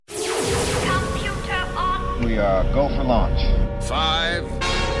we are go for launch.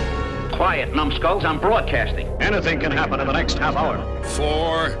 5. Quiet, numbskulls, I'm broadcasting. Anything can happen in the next half hour.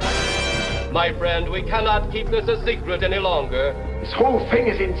 4. My friend, we cannot keep this a secret any longer. This whole thing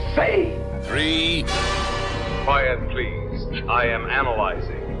is insane. 3. Quiet, please. I am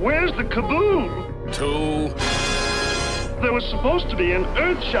analyzing. Where's the kaboom? 2. There was supposed to be an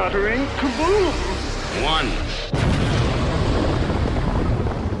earth-shattering kaboom. 1.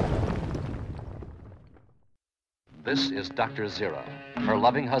 This is Dr. Zira, her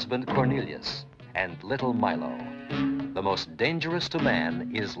loving husband Cornelius, and little Milo. The most dangerous to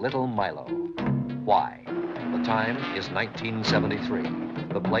man is little Milo. Why? The time is 1973.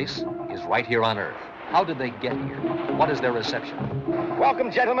 The place is right here on Earth. How did they get here? What is their reception?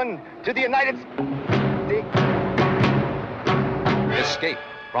 Welcome, gentlemen, to the United States. Escape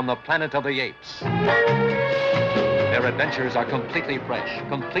from the planet of the apes. Their adventures are completely fresh,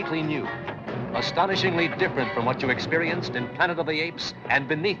 completely new, astonishingly different from what you experienced in Planet of the Apes and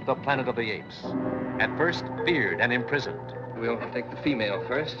Beneath the Planet of the Apes. At first, feared and imprisoned. We'll take the female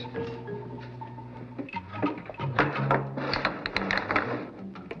first.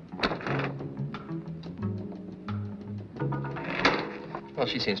 Well,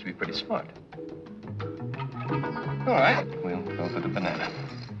 she seems to be pretty smart. All right, we'll go for the banana.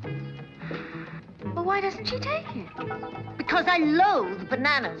 Well, why doesn't she take it? Because I loathe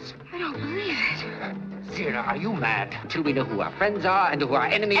bananas. I don't believe it. Zira, are you mad? Till we know who our friends are and who our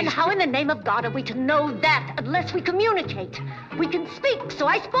enemies... And how in the name of God are we to know that unless we communicate? We can speak, so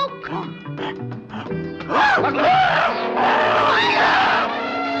I spoke.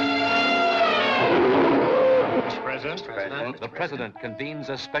 President. The President convenes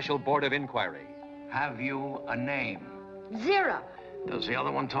a special board of inquiry. Have you a name? Zira. Does the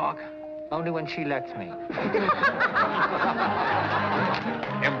other one talk? Only when she lets me.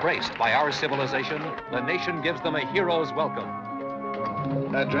 Embraced by our civilization, the nation gives them a hero's welcome.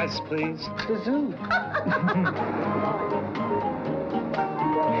 Address, please. The zoo.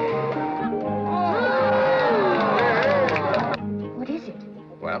 What is it?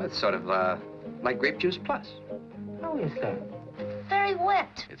 Well, it's sort of like grape juice plus. How is that? Very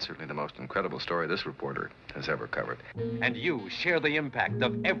wet. It's certainly the most incredible story this reporter has ever covered. And you share the impact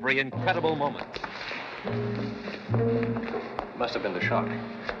of every incredible moment. Must have been the shock.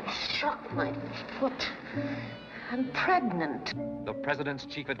 Shock my foot. I'm pregnant. The President's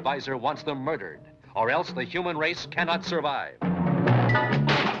chief advisor wants them murdered, or else the human race cannot survive.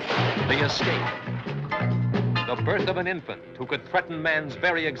 The escape. The birth of an infant who could threaten man's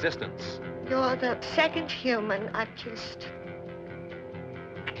very existence. You're the second human I've kissed.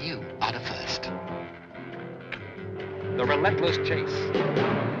 You are the first. The relentless chase.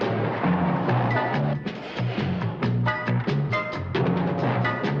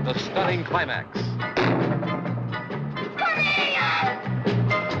 The stunning climax.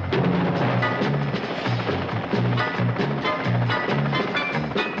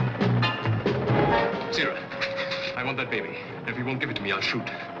 Zira, I want that baby. If you won't give it to me, I'll shoot.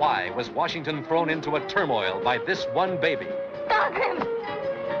 Why was Washington thrown into a turmoil by this one baby? Stop him!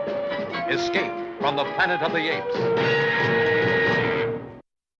 Escape from the Planet of the Apes.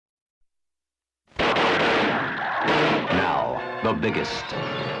 Now, the biggest,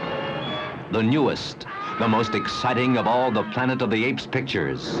 the newest, the most exciting of all the Planet of the Apes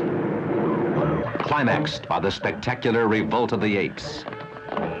pictures. Climaxed by the spectacular Revolt of the Apes.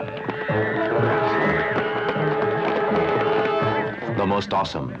 The most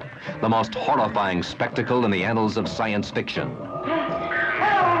awesome, the most horrifying spectacle in the annals of science fiction.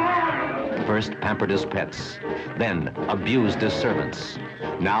 First pampered as pets, then abused as servants,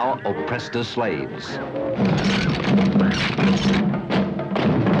 now oppressed as slaves.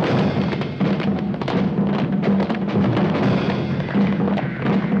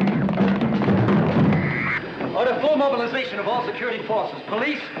 Order full mobilization of all security forces,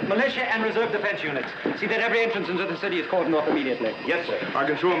 police, militia, and reserve defense units. See that every entrance into the city is cordoned off immediately. Yes, sir. Our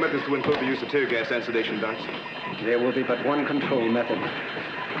control methods to include the use of tear gas and sedation darts. There will be but one control method.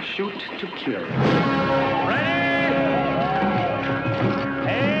 Shoot to kill. Ready?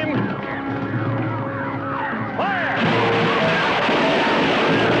 Aim. Fire!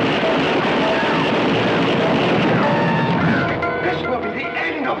 This will be the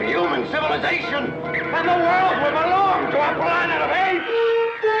end of human civilization, and the world will belong to a planet of apes!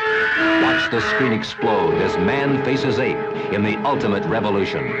 Watch the screen explode as man faces ape in the ultimate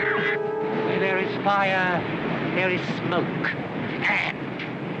revolution. Where there is fire, there is smoke.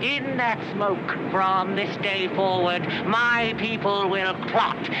 In that smoke, from this day forward, my people will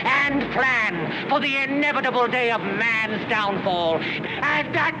plot and plan for the inevitable day of man's downfall.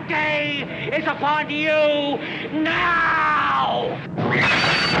 And that day is upon you now!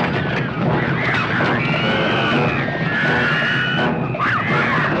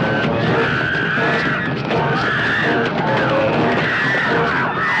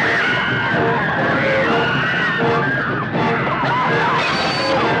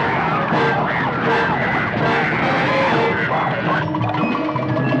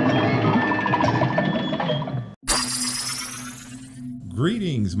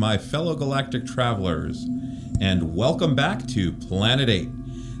 Greetings, my fellow galactic travelers, and welcome back to Planet 8.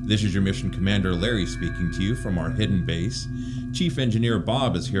 This is your mission commander Larry speaking to you from our hidden base. Chief Engineer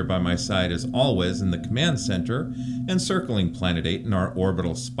Bob is here by my side as always in the command center, and circling Planet 8 in our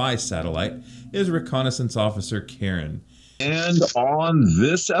orbital spy satellite is Reconnaissance Officer Karen. And on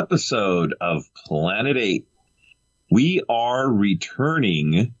this episode of Planet 8, we are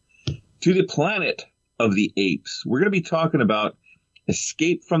returning to the planet of the apes. We're going to be talking about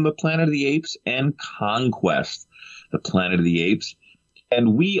Escape from the Planet of the Apes and Conquest, the Planet of the Apes.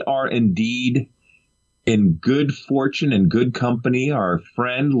 And we are indeed in good fortune and good company. Our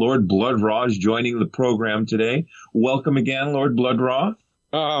friend, Lord Bloodraw, is joining the program today. Welcome again, Lord Bloodraw.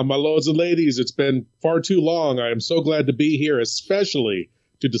 My lords and ladies, it's been far too long. I am so glad to be here, especially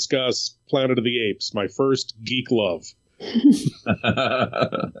to discuss Planet of the Apes, my first geek love.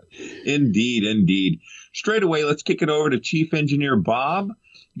 Indeed, indeed. Straight away, let's kick it over to Chief Engineer Bob,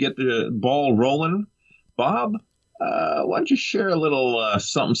 get the ball rolling. Bob, why don't you share a little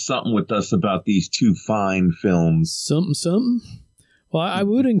something with us about these two fine films? Something? Well, I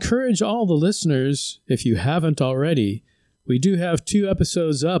would encourage all the listeners, if you haven't already, we do have 2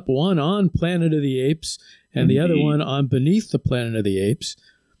 episodes up, one on Planet of the Apes and the other one on Beneath the Planet of the Apes.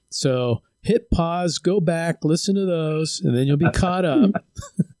 So hit pause, go back, listen to those, and then you'll be caught up.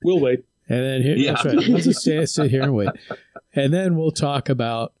 We'll wait. And then here, yeah. That's right. Let's just sit here and wait. And then we'll talk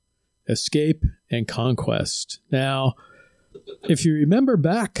about Escape and Conquest. Now, if you remember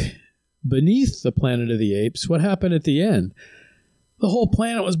back Beneath the Planet of the Apes, what happened at the end? The whole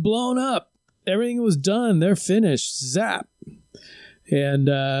planet was blown up. Everything was done. They're finished. Zap. And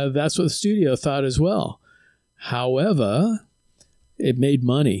that's what the studio thought as well. However, it made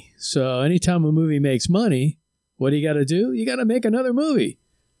money. So anytime a movie makes money, what do you got to do? You got to make another movie.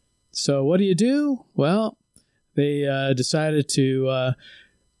 So what do? Well, they decided to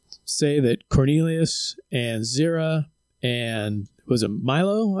say that Cornelius and Zira and, was it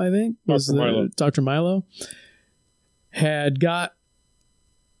Milo, I think? Dr. Milo had got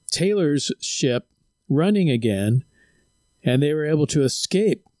Taylor's ship running again, and they were able to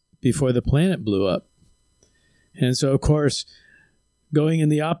escape before the planet blew up. And so, of course, going in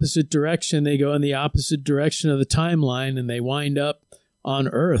the opposite direction, they go in the opposite direction of the timeline, and they wind up on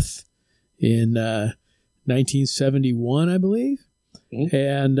Earth in 1971, I believe. Mm-hmm.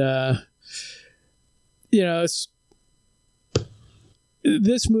 And,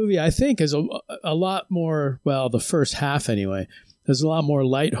 this movie, I think, is a lot more, well, the first half anyway, is a lot more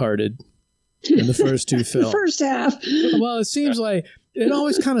lighthearted than the first 2 films. The first half. Well, it seems like it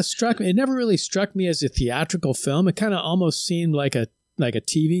always kind of struck me. It never really struck me as a theatrical film. It kind of almost seemed like a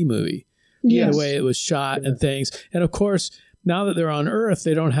TV movie. Yes. The way it was shot and things. And of course, now that they're on Earth,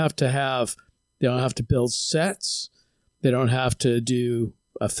 they don't have to build sets. They don't have to do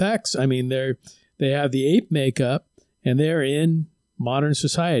effects. I mean, they have the ape makeup, and they're in modern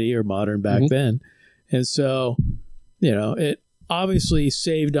society, or modern back then. And so, it obviously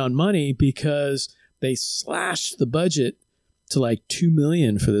saved on money because they slashed the budget to like $2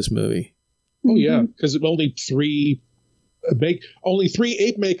 million for this movie. Oh yeah, because only 3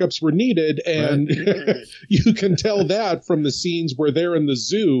 ape makeups were needed, and right. You can tell that from the scenes where they're in the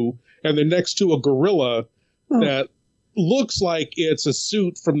zoo and they're next to a gorilla that looks like it's a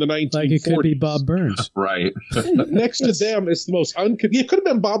suit from the 1940s. Like it could be Bob Burns. Right. Next to them, it's the most it could have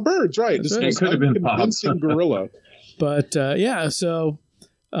been Bob Burns, right? This it could have been Bob. Gorilla. But so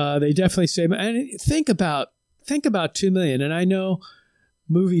they definitely saved. And think about $2 million. And I know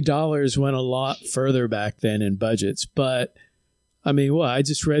movie dollars went a lot further back then in budgets, but I mean, I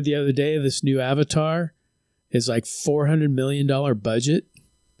just read the other day this new Avatar is like $400 million budget.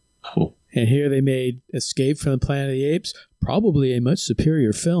 Cool. And here they made Escape from the Planet of the Apes, probably a much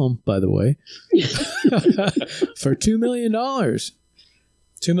superior film, by the way, for $2 million. $2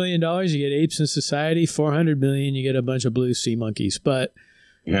 million, you get apes in society. $400 million, you get a bunch of blue sea monkeys. But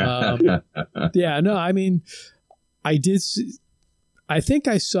I mean, I think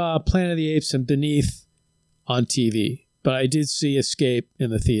I saw Planet of the Apes and Beneath on TV. but I did see Escape in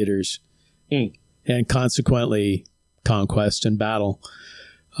the theaters, and consequently Conquest and Battle.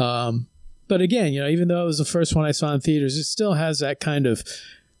 But again, even though it was the first one I saw in theaters, it still has that kind of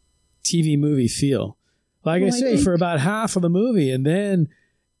TV movie feel. Like I say, for about half of the movie, and then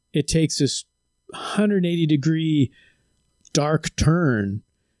it takes this 180-degree dark turn,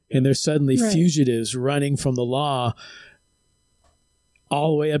 and there's suddenly fugitives running from the law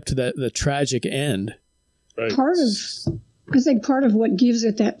all the way up to the tragic end. Right. I think part of what gives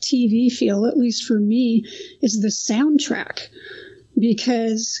it that TV feel, at least for me, is the soundtrack.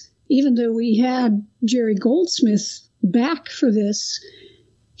 Because even though we had Jerry Goldsmith back for this,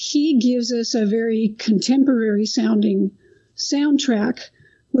 he gives us a very contemporary sounding soundtrack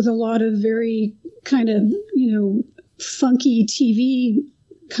with a lot of very kind of, funky TV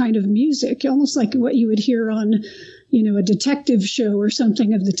kind of music, almost like what you would hear on, a detective show or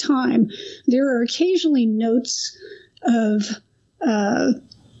something of the time. There are occasionally notes of the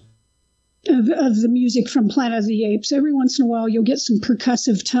music from Planet of the Apes. Every once in a while, you'll get some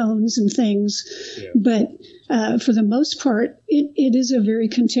percussive tones and things, but for the most part, it is a very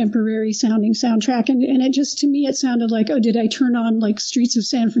contemporary sounding soundtrack, and it just, to me, it sounded like, did I turn on like Streets of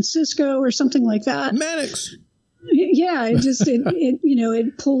San Francisco or something like that? Mannix. Yeah,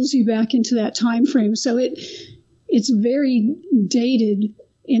 it pulls you back into that time frame, so it's very dated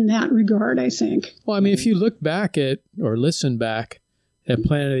in that regard, I think. Well, I mean, if you look back at or listen back at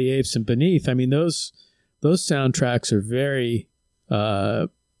Planet of the Apes and Beneath, I mean, those soundtracks are very,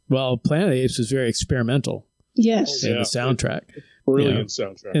 Planet of the Apes was very experimental. Yes. In the soundtrack. Brilliant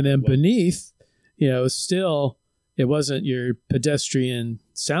soundtrack. And then Beneath, it wasn't your pedestrian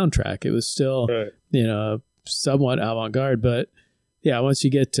soundtrack. It was still, somewhat avant-garde. But, once you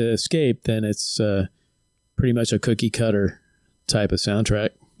get to Escape, then it's pretty much a cookie-cutter type of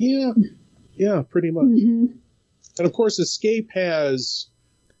soundtrack. Yeah, pretty much. Mm-hmm. And of course, Escape has...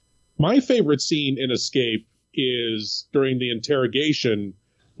 My favorite scene in Escape is during the interrogation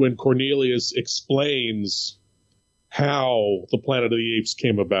when Cornelius explains how the Planet of the Apes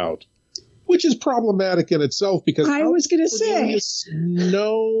came about, which is problematic in itself because... I was going to say...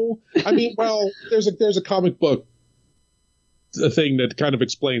 No. I mean, well, there's a comic book thing that kind of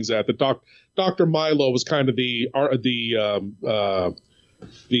explains that. Dr. Milo was kind of the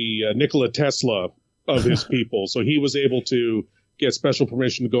Nikola Tesla of his people. So he was able to get special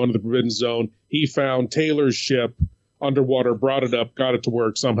permission to go into the Forbidden Zone. He found Taylor's ship underwater, brought it up, got it to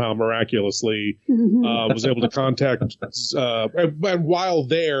work somehow miraculously, was able to contact, and while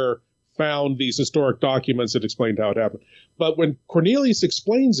there, found these historic documents that explained how it happened. But when Cornelius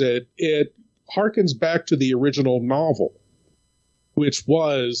explains it, it harkens back to the original novel, which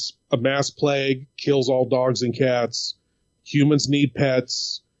was a mass plague, kills all dogs and cats. Humans need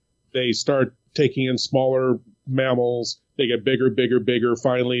pets. They start taking in smaller mammals. They get bigger, bigger, bigger.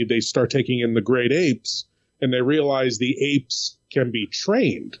 Finally, they start taking in the great apes, and they realize the apes can be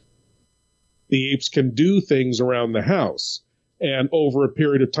trained. The apes can do things around the house. And over a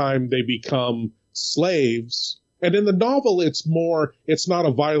period of time, they become slaves. And in the novel, it's not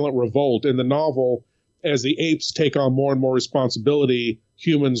a violent revolt. In the novel, as the apes take on more and more responsibility,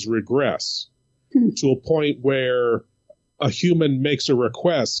 humans regress to a point where a human makes a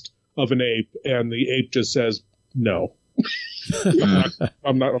request of an ape, and the ape just says, no.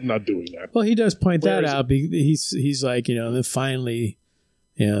 I'm not doing that. Well, he does point that out. He's like, then finally,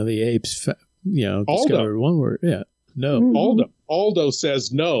 the apes, discovered one word. Yeah. No. Aldo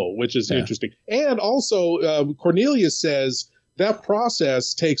says no, which is interesting. And also, Cornelius says that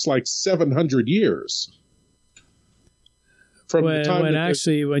process takes like 700 years. From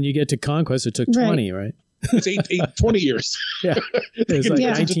when you get to Conquest, it took 20, right? It's 20 years. Yeah. It's like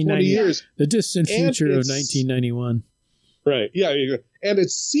 1990 years. The distant future of 1991. Right. Yeah. And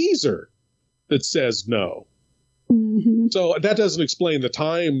it's Caesar that says no. Mm-hmm. So that doesn't explain the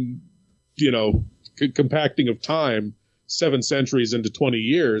time, compacting of time 7 centuries into 20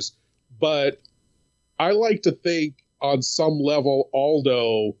 years. But I like to think on some level,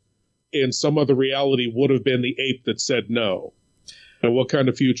 Aldo in some other reality would have been the ape that said no. And what kind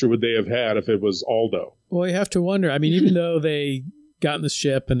of future would they have had if it was Aldo? Well, you have to wonder. I mean, even though they got in the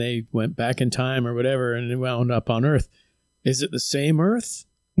ship and they went back in time or whatever and wound up on Earth, is it the same Earth?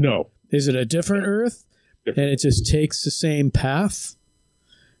 No. Is it a different Earth? And it just takes the same path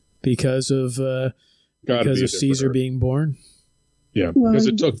because of Caesar being born? Yeah, because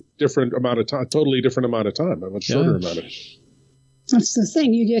it took totally different amount of time, a much shorter amount of time. That's the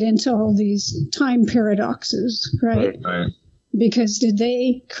thing. You get into all these time paradoxes, right? Right. Because did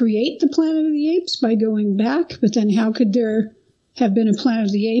they create the Planet of the Apes by going back? But then how could there have been a Planet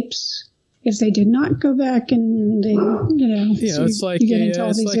of the Apes if they did not go back and they, so it's like you get into all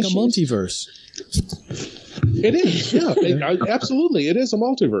it's these like issues. a multiverse. It is, yeah. Absolutely, it is a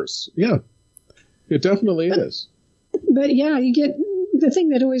multiverse. Yeah, it definitely is. But yeah, you get the thing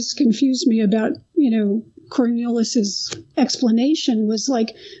that always confused me about, Cornelius's explanation was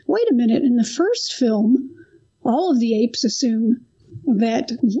like, wait a minute, in the first film, all of the apes assume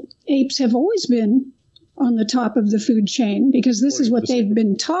that apes have always been on the top of the food chain because this is what they've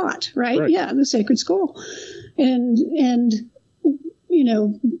been taught, right? Yeah, the sacred skull. And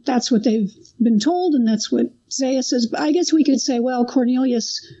that's what they've been told, and that's what Zaya says. But I guess we could say, well,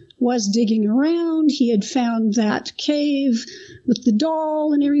 Cornelius was digging around. He had found that cave with the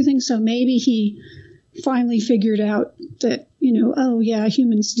doll and everything, so maybe he finally figured out that,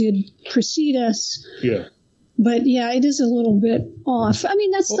 humans did precede us. Yeah. But yeah, it is a little bit off. I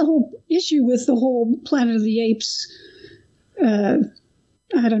mean, that's the whole issue with the whole Planet of the Apes,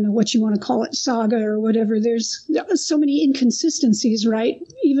 I don't know what you want to call it, saga or whatever. There's so many inconsistencies, right?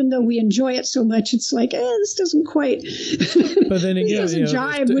 Even though we enjoy it so much, it's like, this doesn't quite. But then again,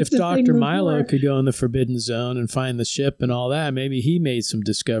 if Dr. Milo could go in the Forbidden Zone and find the ship and all that, maybe he made some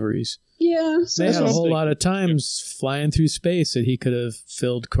discoveries. Yeah. So they had a whole lot of times flying through space that he could have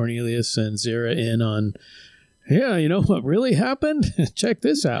filled Cornelius and Zira in on. Yeah, you know what really happened? Check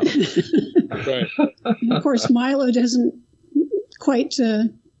this out. Right. Of course, Milo doesn't quite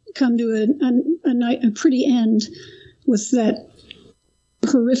come to a pretty end with that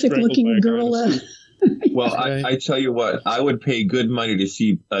horrific-looking gorilla. Well, I tell you what, I would pay good money to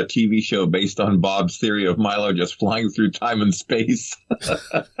see a TV show based on Bob's theory of Milo just flying through time and space.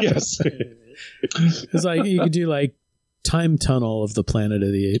 Yes. It's like you could do like time tunnel of the Planet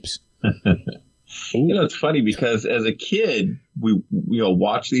of the Apes. It's funny because as a kid, we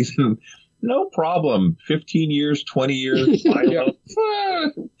watch these and no problem. 15 years, 20 years. Milo.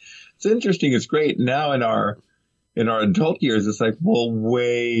 It's interesting. It's great. Now in our adult years, it's like, well,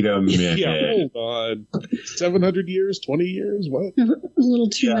 wait a minute. Yeah, hold on. 700 years, 20 years, what? A little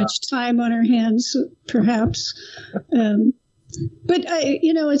too much time on our hands, perhaps. But,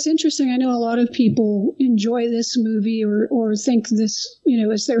 it's interesting. I know a lot of people enjoy this movie or think this,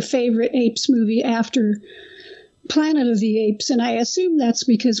 is their favorite Apes movie after Planet of the Apes. And I assume that's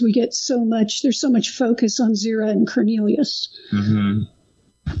because we get there's so much focus on Zira and Cornelius. Mm-hmm.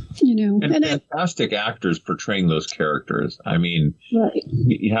 And fantastic actors portraying those characters. I mean, right.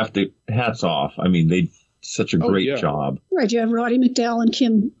 You have to hats off. I mean, they did such a great job. Right. You have Roddy McDowall and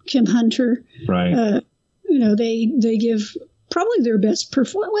Kim Hunter. Right. They give probably their best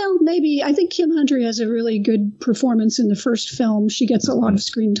performance. Well, maybe I think Kim Hunter has a really good performance in the first film. She gets a lot of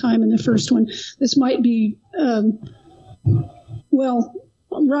screen time in the first one. This might be,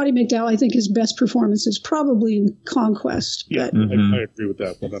 Roddy McDowall, I think his best performance is probably in Conquest. Yeah, but, I agree with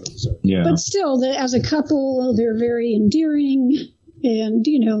that 100%. Yeah. But still, as a couple, they're very endearing, and,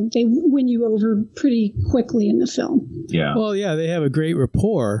 they win you over pretty quickly in the film. Yeah. Well, yeah, they have a great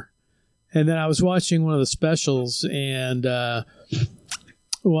rapport. And then I was watching one of the specials, and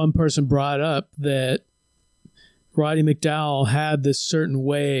one person brought up that Roddy McDowall had this certain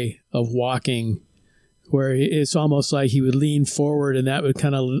way of walking where it's almost like he would lean forward and that would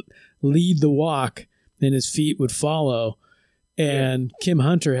kind of lead the walk and his feet would follow. And Kim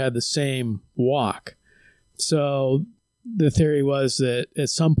Hunter had the same walk. So the theory was that at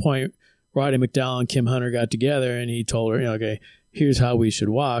some point, Roddy McDowall and Kim Hunter got together and he told her, okay, here's how we should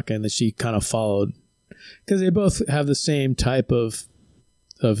walk. And then she kind of followed because they both have the same type of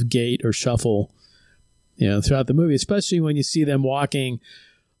gait or shuffle, throughout the movie, especially when you see them walking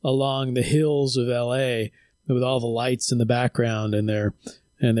along the hills of LA with all the lights in the background and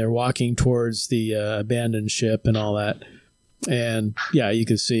they're walking towards the abandoned ship and all that. And yeah, you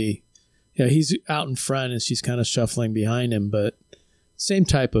can see, he's out in front and she's kind of shuffling behind him, but same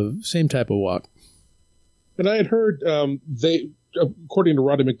type of walk. And I had heard they, according to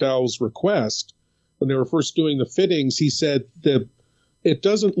Roddy McDowall's request, when they were first doing the fittings, he said that it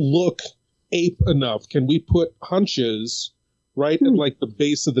doesn't look ape enough. Can we put hunches right at like the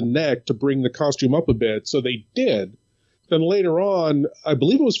base of the neck to bring the costume up a bit? So they did. Then later on, I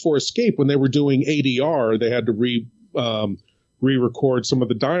believe it was for Escape, when they were doing ADR, they had to re-record some of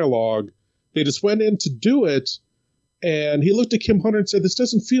the dialogue. They just went in to do it, and he looked at Kim Hunter and said, "This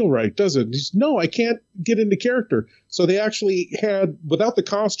doesn't feel right, does it?" And he said, "No, I can't get into character." So they actually had, without the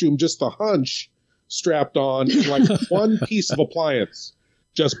costume, just the hunch strapped on, and like one piece of appliance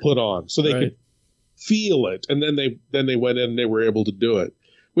just put on, so they could feel it. And then they went in and they were able to do it,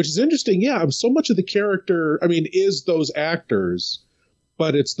 which is interesting. Yeah, so much of the character, is those actors,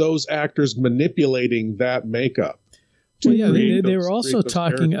 but it's those actors manipulating that makeup. Well, yeah, they were also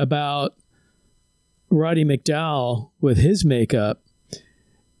talking about Roddy McDowall, with his makeup,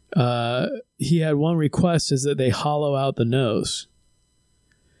 he had one request, is that they hollow out the nose.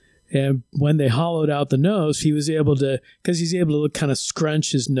 And when they hollowed out the nose, he was able to, because he's able to kind of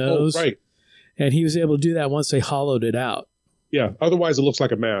scrunch his nose. Oh, right. And he was able to do that once they hollowed it out. Yeah. Otherwise, it looks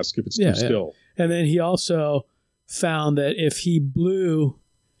like a mask if it's too still. And then he also found that if he blew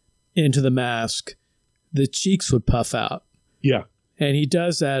into the mask, the cheeks would puff out. Yeah. And he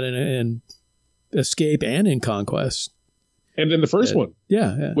does that in Escape and in Conquest. And in the first one.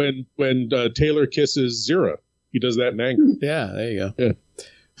 Yeah. When Taylor kisses Zira, he does that in anger. Yeah, there you go. Yeah.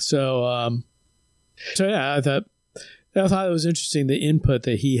 So yeah, I thought it was interesting, the input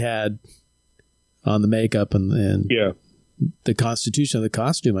that he had on the makeup and the constitution of the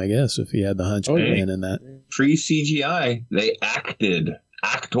costume, I guess, if he had the Hunchback man in that. Pre-CGI, they acted.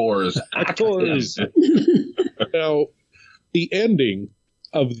 Actors. Now, the ending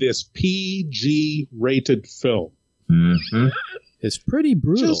of this PG-rated film is pretty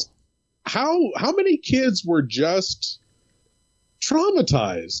brutal. How many kids were just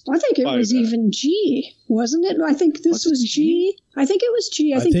traumatized? I think it was even G, wasn't it? I think this was G. I think it was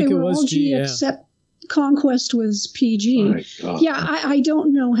G. I think they were all G, except Conquest was PG. Yeah, I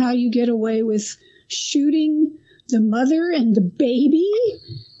don't know how you get away with shooting the mother and the baby,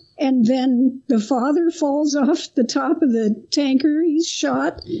 and then the father falls off the top of the tanker. He's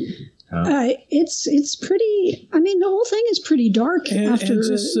shot. It's pretty. I mean, the whole thing is pretty dark after and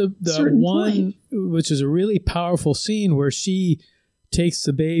just the one, point. Which is a really powerful scene where she takes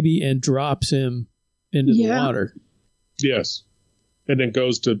the baby and drops him into the water. Yes. And then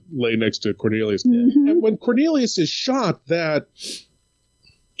goes to lay next to Cornelius. And when Cornelius is shot, that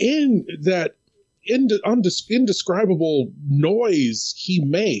indescribable noise he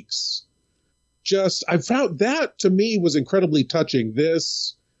makes, I found that, to me, was incredibly touching.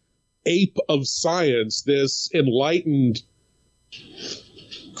 This ape of science, this enlightened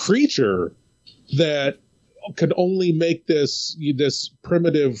creature that could only make this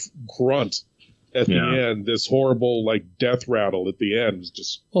primitive grunt at the end, this horrible death rattle at the end. Was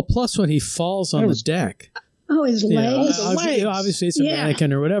just plus when he falls on the deck. Oh, his legs. Obviously it's a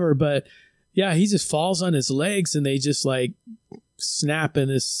mannequin or whatever, but yeah, he just falls on his legs and they just snap, and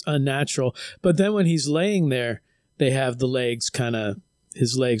it's unnatural. But then when he's laying there, they have the legs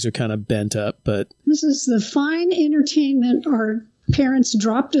his legs are kind of bent up. But this is the fine entertainment our parents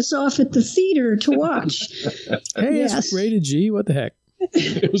dropped us off at the theater to watch. Hey, it's rated G. What the heck?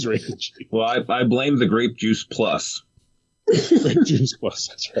 It was rated G. Well, I blame the Grape Juice Plus. Grape Juice Plus,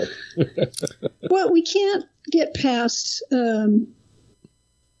 that's right. Well, we can't get past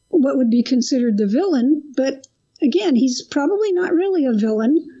what would be considered the villain, but again, he's probably not really a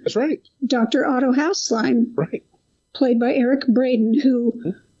villain. That's right. Dr. Otto Hauslein. Right. Played by Eric Braeden,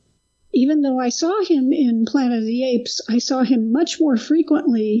 who, even though I saw him in Planet of the Apes, I saw him much more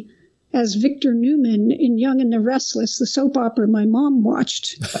frequently as Victor Newman in Young and the Restless, the soap opera my mom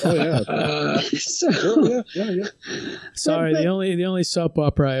watched. Oh yeah. Yeah. Sorry, the only soap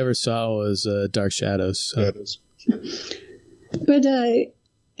opera I ever saw was Dark Shadows. So. But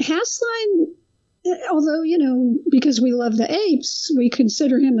Hauslein, although because we love the apes, we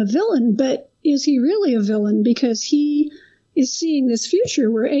consider him a villain. But is he really a villain? Because he is seeing this future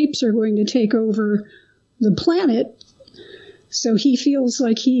where apes are going to take over the planet. So he feels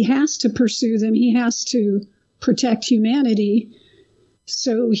like he has to pursue them. He has to protect humanity.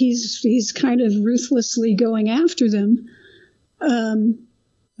 So he's kind of ruthlessly going after them.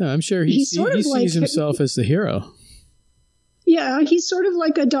 I'm sure he sees himself as the hero. Yeah, he's sort of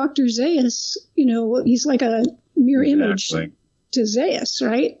like a Dr. Zaius. He's like a mirror image to Zaius,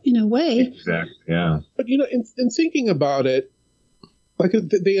 right? In a way. Exactly, yeah. But, in thinking about it,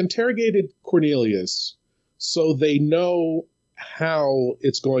 they interrogated Cornelius so they know how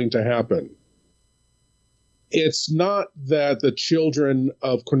it's going to happen. It's not that the children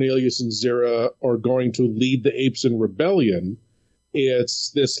of Cornelius and Zira are going to lead the apes in rebellion. It's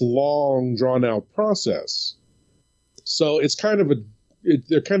this long, drawn-out process. So it's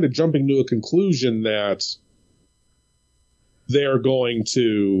they're kind of jumping to a conclusion that they're going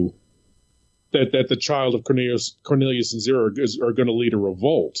to, that the child of Cornelius and Zira are going to lead a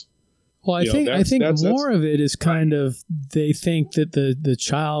revolt. Well, I think more of it is kind of, they think that the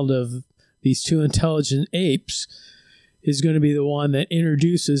child of these two intelligent apes is going to be the one that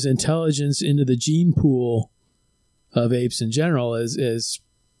introduces intelligence into the gene pool of apes in general as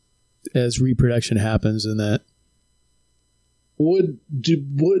reproduction happens, and that. Would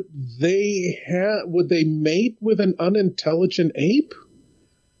they mate with an unintelligent ape?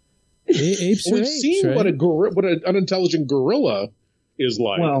 Apes We've are apes, seen right? what an unintelligent gorilla is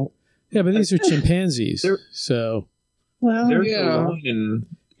like. Well, Yeah, but these are chimpanzees. So, well, there's a line in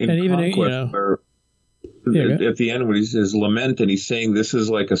and even Conquest where at the end when he says lament, and he's saying this is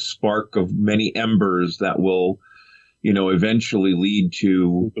like a spark of many embers that will, eventually lead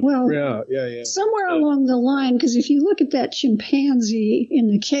to. Well, somewhere along the line, because if you look at that chimpanzee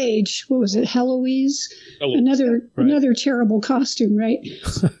in the cage, what was it, Heloise? Another terrible costume, right?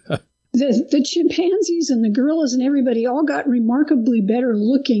 The chimpanzees and the gorillas and everybody all got remarkably better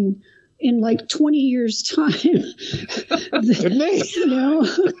looking in like 20 years' time. Didn't they?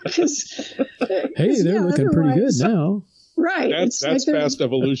 Hey, they're looking pretty good now. Right. That's fast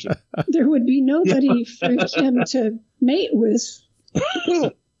evolution. There would be nobody for him to mate with.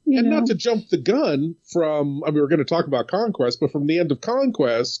 Well, not to jump the gun from, we're going to talk about Conquest, but from the end of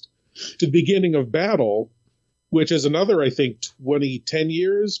Conquest to the beginning of Battle, which is another, I think, 20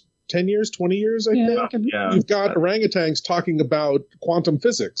 years, I think. Yeah. You've got orangutans talking about quantum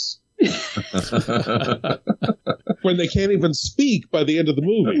physics. When they can't even speak by the end of the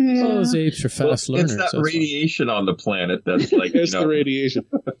movie. Yeah. Well, those apes are fast learners. It's that radiation on the planet that's like... It's the radiation.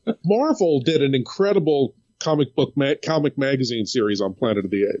 Marvel did an incredible comic magazine series on Planet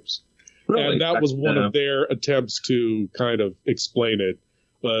of the Apes. Really? And that was one of their attempts to kind of explain it.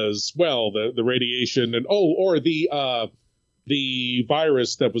 Was, well, the radiation and... or the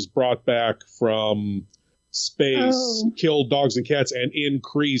virus that was brought back from... space killed dogs and cats and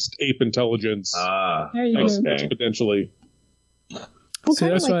increased ape intelligence exponentially. See,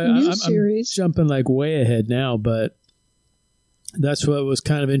 that's why I'm jumping like way ahead now, but that's what was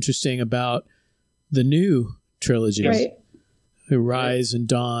kind of interesting about the new trilogy, right? Rise and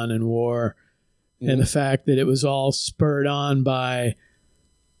Dawn and War, and the fact that it was all spurred on by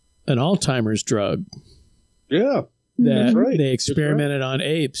an Alzheimer's drug. Yeah, that right. They experimented on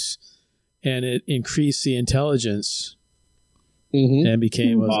apes. And it increased the intelligence and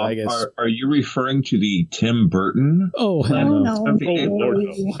became, I guess... Are you referring to the Tim Burton? Oh, hell no.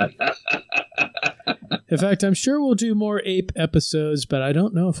 In fact, I'm sure we'll do more ape episodes, but I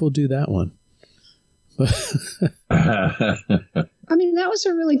don't know if we'll do that one. I mean, that was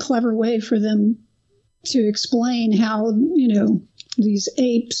a really clever way for them to explain how, these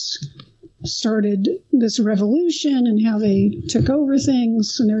apes... started this revolution and how they took over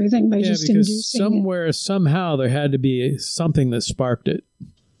things and everything by just inducing somehow there had to be something that sparked it.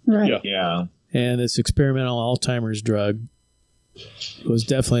 Right. Yeah. And this experimental Alzheimer's drug was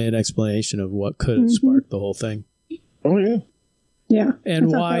definitely an explanation of what could have sparked the whole thing. Oh, yeah. Yeah.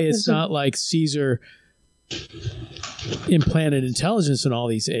 And why it's not like Caesar implanted intelligence in all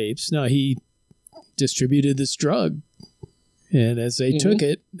these apes. No, he distributed this drug. And as they took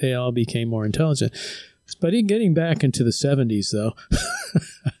it, they all became more intelligent. But getting back into the 70s, though.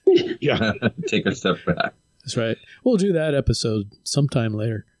 Yeah, take a step back. That's right. We'll do that episode sometime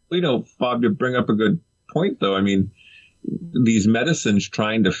later. Bob, you bring up a good point, though. I mean, these medicines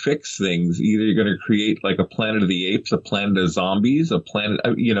trying to fix things, either you're going to create like a Planet of the Apes, a planet of zombies, a planet,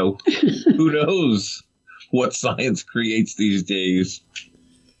 who knows what science creates these days.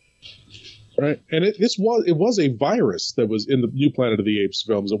 Right, and it was a virus that was in the new Planet of the Apes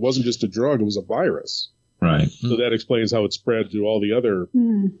films. It wasn't just a drug; it was a virus. Right. So that explains how it spread to all the other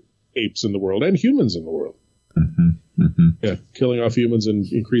apes in the world and humans in the world. Yeah, killing off humans and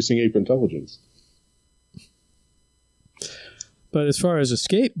increasing ape intelligence. But as far as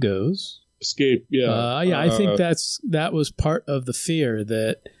Escape goes, I think that was part of the fear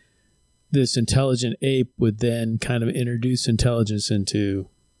that this intelligent ape would then kind of introduce intelligence into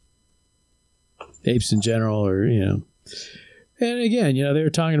apes in general, or and again, they were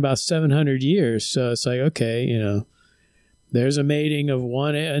talking about 700 years, so it's like, okay, there's a mating of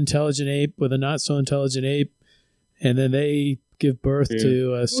one intelligent ape with a not so intelligent ape, and then they give birth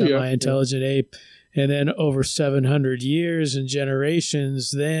to a semi-intelligent ape, and then over 700 years and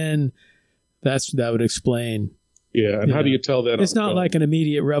generations, then that would explain. Yeah, and how do you tell that? It's not like an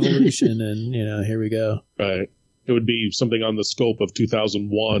immediate revolution, and here we go. Right, it would be something on the scope of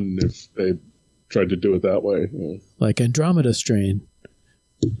 2001 if they tried to do it that way. Yeah. Like Andromeda Strain.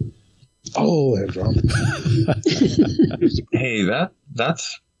 Oh, Andromeda. Hey,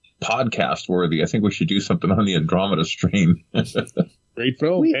 that's podcast worthy. I think we should do something on the Andromeda Strain. Great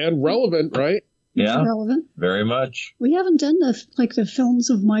film and relevant, right? Yeah, relevant. Very much. We haven't done the films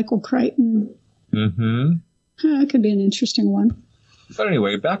of Michael Crichton. That could be an interesting one. But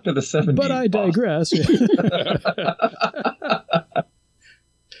anyway, back to the 70s. But I digress.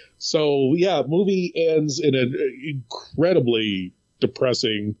 So, movie ends in an incredibly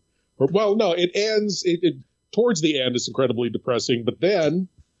depressing... it ends... towards the end, it's incredibly depressing, but then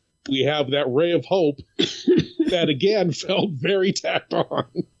we have that ray of hope that, again, felt very tacked on.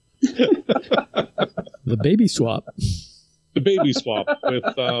 The baby swap. The baby swap with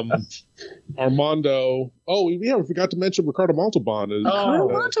Armando. Oh, yeah, we forgot to mention Ricardo Montalban. Ricardo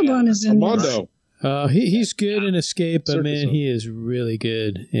Montalban is in Armando. He's good in Escape, but man, he is really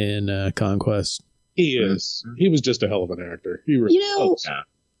good in Conquest. He is. He was just a hell of an actor. He really was.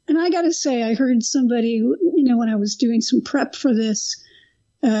 And I got to say, I heard somebody, when I was doing some prep for this,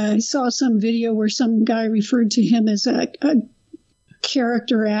 I saw some video where some guy referred to him as a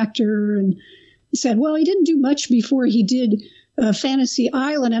character actor, and he said, well, he didn't do much before he did Fantasy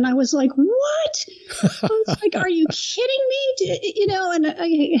Island. And I was like, what? I was like, are you kidding me? And I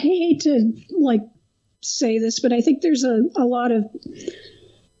hate to say this, but I think there's a lot of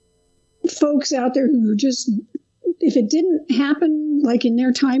folks out there who just, if it didn't happen in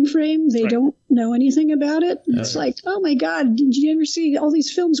their time frame, they don't know anything about it. It's like, oh my God, did you ever see all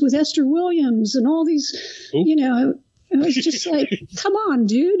these films with Esther Williams and all these, it was just like, come on,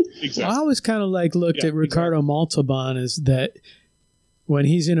 dude. Exactly. Well, I always kind of looked at Ricardo Montalban as that when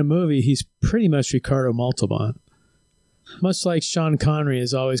he's in a movie, he's pretty much Ricardo Montalban. Much like Sean Connery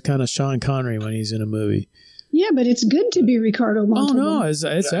is always kind of Sean Connery when he's in a movie. Yeah, but it's good to be Ricardo Montalban. Oh, no, it's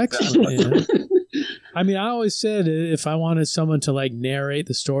excellent. I mean, I always said if I wanted someone to narrate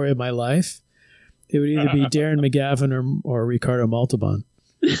the story of my life, it would either be Darren McGavin or Ricardo Montalban.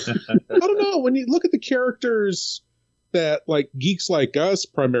 I don't know. When you look at the characters that geeks like us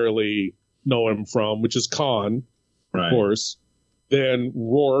primarily know him from, which is Khan, of course, then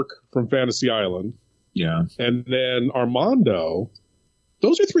Rourke from Fantasy Island, and then Armando.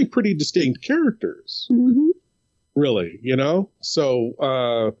 Those are three pretty distinct characters, really.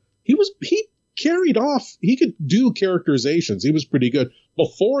 So he carried off. He could do characterizations. He was pretty good.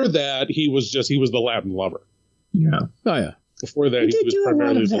 Before that, he was the Latin lover. Yeah. Oh yeah. Before that, he was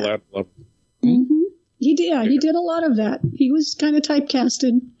primarily the Latin lover. Mm-hmm. He did. Yeah, he did a lot of that. He was kind of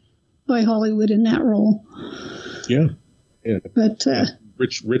typecasted by Hollywood in that role. Yeah. But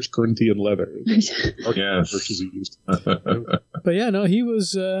rich Corinthian leather. Yes. But yeah, no, he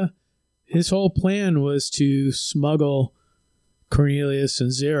was. His whole plan was to smuggle Cornelius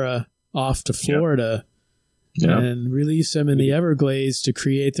and Zira off to Florida and release them in the Everglades to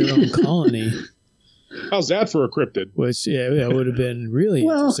create their own colony. How's that for a cryptid? Which would have been really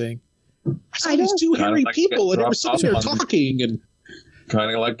interesting. I saw these two hairy people, and they were sitting there talking and kind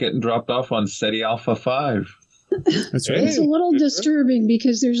of getting dropped off on SETI Alpha 5. That's right. It's a little disturbing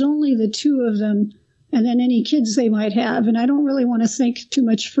because there's only the two of them, and then any kids they might have, and I don't really want to think too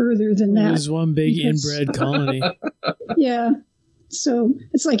much further than that. There's one big inbred colony. Yeah. So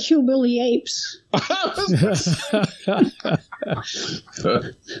it's like hillbilly apes.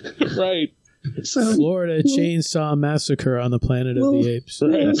 Right. So Florida Chainsaw Massacre on the Planet of the Apes.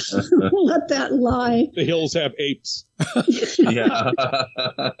 We'll let that lie. The hills have apes. Yeah.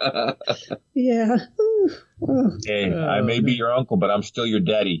 Yeah. Oh. Hey, I may be your uncle, but I'm still your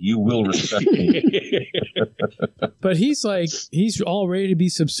daddy. You will respect me. But he's all ready to be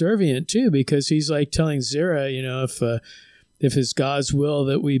subservient too, because he's telling Zira, if it's God's will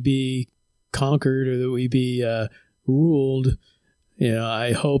that we be conquered or that we be ruled,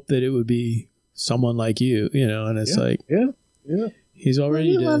 I hope that it would be someone like you, and it's he's all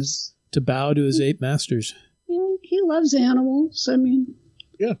ready to bow to his ape masters. He loves animals. I mean,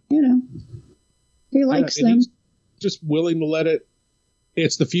 he likes them. He's just willing to let it.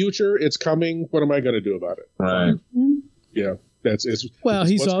 It's the future. It's coming. What am I going to do about it? Right. Mm-hmm. Yeah.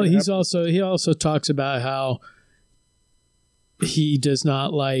 He also talks about how he does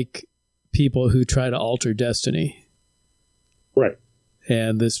not like people who try to alter destiny. Right.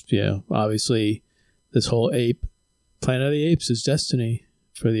 And this, obviously, this whole Planet of the Apes is destiny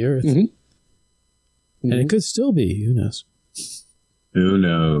for the Earth. And it could still be. Who knows? Who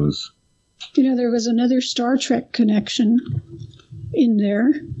knows? There was another Star Trek connection in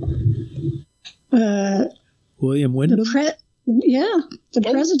there. William Wyndham? The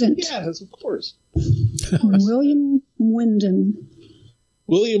president. Yes, of course. William Wyndham.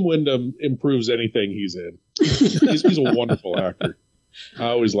 William Wyndham improves anything he's in. He's a wonderful actor. I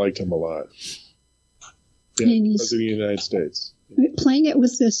always liked him a lot. Yeah, President of the United States. Playing it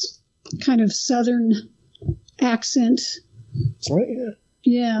with this kind of Southern accent.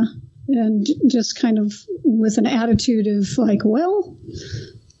 Yeah. And just kind of with an attitude of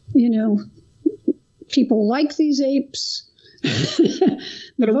people like these apes.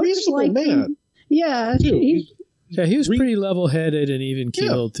 But a reasonable man. Yeah. He was pretty level-headed and even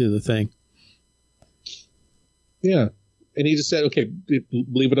keeled to the thing. Yeah. And he just said, okay,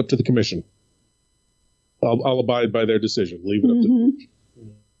 leave it up to the commission. I'll abide by their decision. Leave it up to them.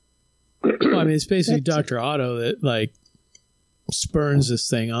 Well, I mean, it's basically Dr. Otto that, spurns this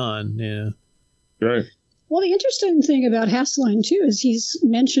thing on. Yeah. Right. Well, the interesting thing about Hasslein, too, is he's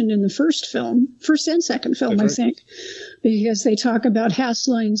mentioned in the first and second film, I think, because they talk about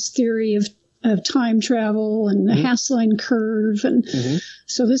Hasslein's theory of time travel and the Hasslein curve. And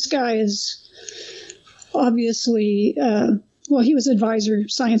so this guy is obviously, he was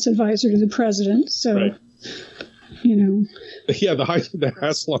science advisor to the president. So, Yeah, the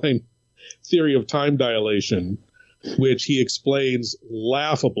Hasslein theory of time dilation, which he explains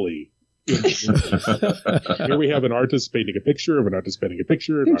laughably. Here we have an artist painting a picture of an artist painting a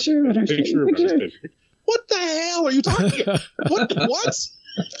picture, What the hell are you talking about? What?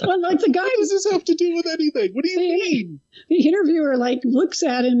 Well, like the guy, what does this have to do with anything? What do you mean? The interviewer looks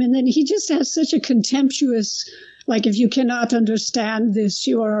at him, and then he just has such a contemptuous, if you cannot understand this,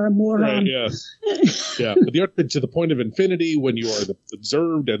 you are a moron. Right, yeah. Yeah. But to the point of infinity, when you are the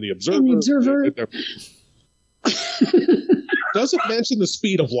observed and the observer. Does it mention the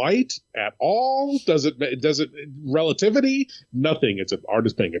speed of light at all? Does it relativity? Nothing. It's an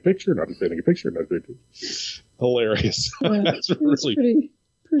artist painting a picture, an artist painting a picture, another picture. Hilarious. Yeah, that's really pretty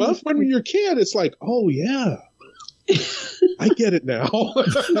well, when you're a kid, it's like, oh yeah. I get it now.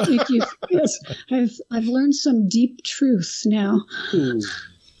 Thank you. Yes, I've learned some deep truth now.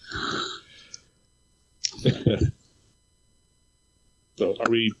 So are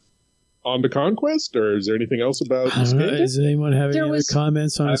we on to Conquest, or is there anything else about Escape? Does anyone have any other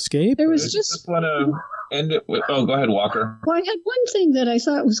comments on Escape? There was just want to end it with. Oh, go ahead, Walker. Well, I had one thing that I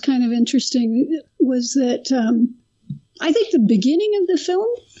thought was kind of interesting was that I think the beginning of the film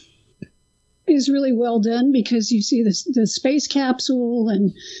is really well done, because you see the space capsule,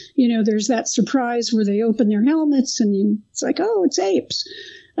 and there's that surprise where they open their helmets, and it's like, oh, it's apes.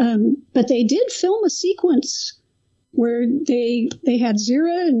 But they did film a sequence where they had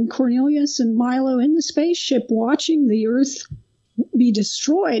Zira and Cornelius and Milo in the spaceship watching the Earth be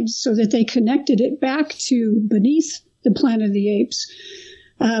destroyed, so that they connected it back to beneath the Planet of the Apes.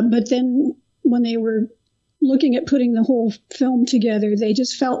 But then when they were looking at putting the whole film together, they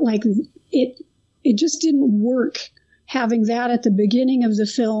just felt like it just didn't work, having that at the beginning of the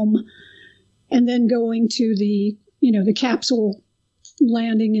film and then going to the capsule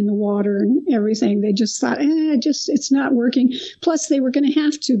landing in the water and everything. They just thought, it's not working. Plus, they were going to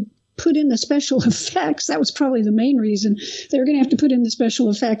have to put in the special effects. That was probably the main reason. They were going to have to put in the special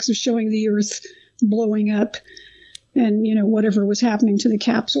effects of showing the Earth blowing up and, whatever was happening to the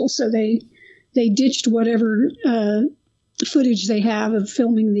capsule. So they ditched whatever footage they have of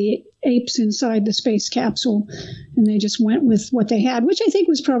filming the apes inside the space capsule, and they just went with what they had, which I think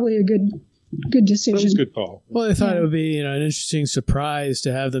was probably a good decision. That was a good call. Well, I thought it would be an interesting surprise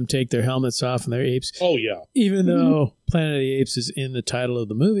to have them take their helmets off and their apes. Oh yeah, even though Planet of the Apes is in the title of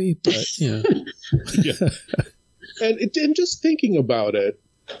the movie, but yeah. And just thinking about it,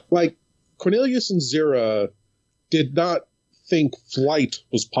 like Cornelius and Zira did not think flight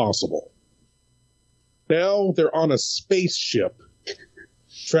was possible. Now they're on a spaceship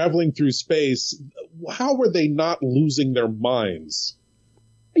traveling through space. How were they not losing their minds?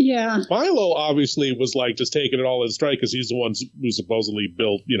 Yeah. Milo obviously was just taking it all in stride, because he's the one who supposedly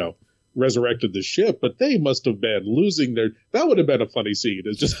built, resurrected the ship, but they must have been losing their. That would have been a funny scene.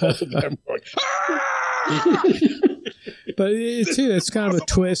 It's just all of them going, ah! But it's kind of a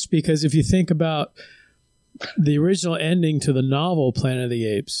twist, because if you think about the original ending to the novel Planet of the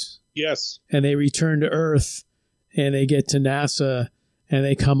Apes. Yes. And they return to Earth, and they get to NASA, and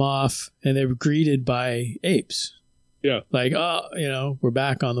they come off, and they're greeted by apes. Yeah. Like, we're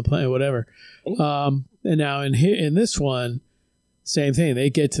back on the planet, whatever. And now in this one, same thing. They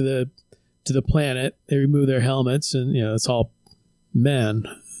get to the planet, they remove their helmets, and it's all man.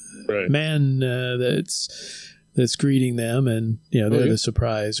 Right. Man that's greeting them, and they're the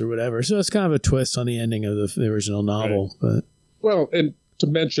surprise or whatever. So it's kind of a twist on the ending of the original novel. Right. But well, and to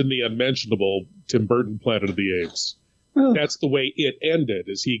mention the unmentionable Tim Burton Planet of the Apes. Oh. That's the way it ended,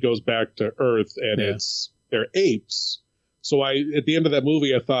 is he goes back to Earth, and they're apes. So at the end of that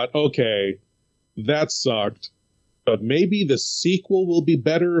movie, I thought, okay, that sucked, but maybe the sequel will be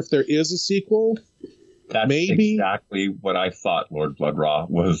better if there is a sequel. That's exactly what I thought, Lord Bloodraw,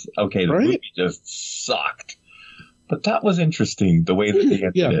 was, okay, the movie just sucked. But that was interesting, the way that they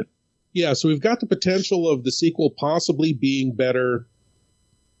ended it. Yeah, so we've got the potential of the sequel possibly being better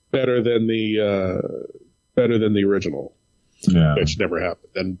than the original. Yeah, which never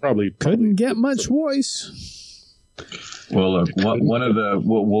happened, and probably couldn't get much voice. Well, look, one of the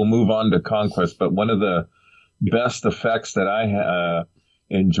we'll move on to Conquest, but one of the best effects that I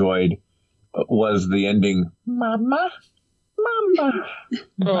enjoyed was the ending, "Mama, Mama,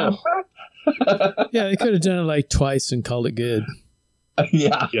 Mama." Yeah, they could have done it like twice and called it good.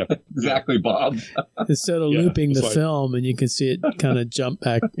 Yeah, exactly, Bob. Instead of looping the film, and you can see it kind of jump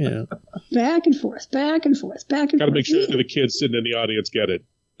back, back and forth, back and forth, back and Got to forth. make sure that the kids sitting in the audience get it.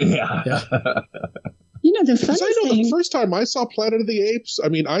 Yeah. You know, the funny thing. The first time I saw Planet of the Apes, I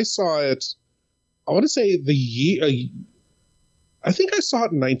mean, I saw it, I want to say the year, I think I saw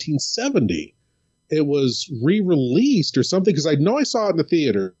it in 1970. It was re-released or something, because I know I saw it in the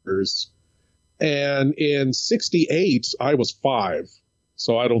theaters. And in 68, I was 5.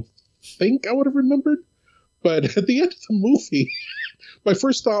 So I don't think I would have remembered. But at the end of the movie, my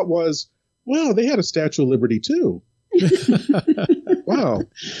first thought was, wow, they had a Statue of Liberty too. Wow.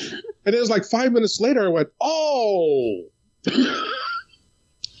 And it was like 5 minutes later, I went, oh,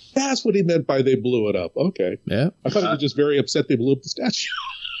 that's what he meant by they blew it up. Okay. Yeah. I thought he was just very upset they blew up the statue.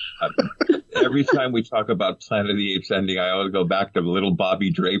 Every time we talk about Planet of the Apes ending, I always go back to little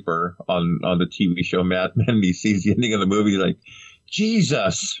Bobby Draper on the TV show Mad Men. And he sees the ending of the movie, like,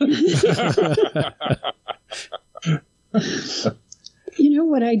 Jesus. You know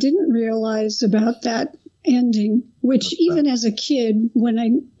what I didn't realize about that ending, which even as a kid,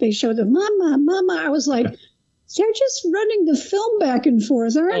 when they showed the mama, I was like, they're just running the film back and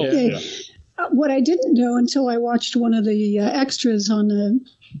forth, aren't they? Yeah. What I didn't know until I watched one of the extras on the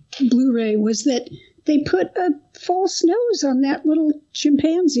Blu-ray was that they put a false nose on that little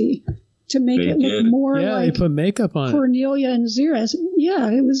chimpanzee to make it look more like they put makeup on Cornelia and Zira. Yeah,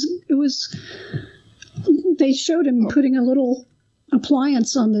 it was. They showed him putting a little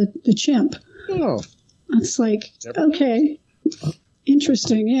appliance on the chimp. Oh, it's like okay,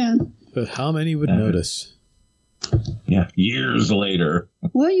 interesting. Yeah, but how many would notice? Yeah, years later.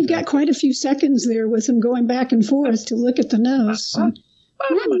 Well, you've got quite a few seconds there with him going back and forth to look at the nose. So.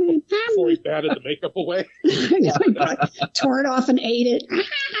 Before he batted the makeup away. Tore it off and ate it.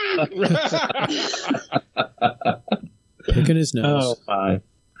 Picking his nose. Oh, my.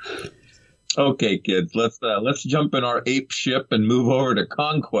 Okay, kids, let's jump in our ape ship and move over to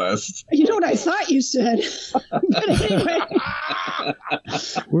Conquest. You know what I thought you said. But anyway.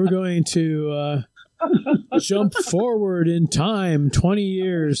 We're going to jump forward in time 20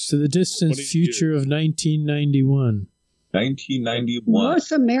 years to the distant future of 1991. 1991.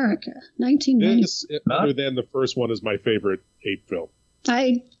 North America, 1990. This, other than the first one, is my favorite ape film.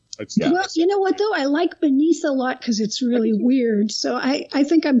 Well, you know what, though? I like Beneath a lot because it's really weird. So I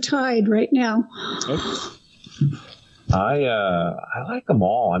think I'm tied right now. I like them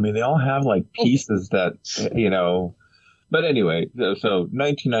all. I mean, they all have like pieces that, But anyway, so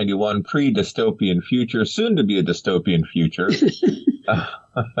 1991, pre-dystopian future, soon to be a dystopian future.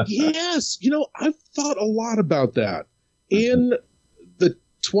 Yes. I've thought a lot about that. In the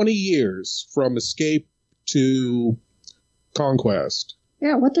 20 years from Escape to Conquest.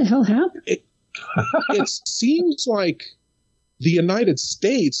 Yeah, what the hell happened? It seems like the United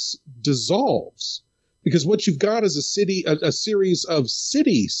States dissolves, because what you've got is a series of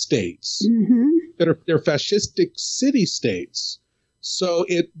city-states that are they're fascistic city-states. So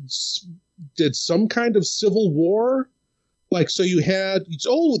it did some kind of civil war. Like, so you had,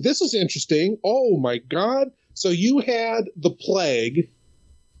 this is interesting. Oh my God. So you had the plague.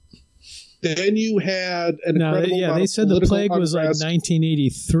 Then you had an incredible amount they of said the plague unrest. was like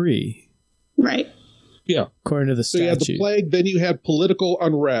 1983. Right. Yeah. According to the statute. So you had the plague, then you had political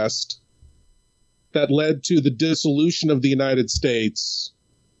unrest that led to the dissolution of the United States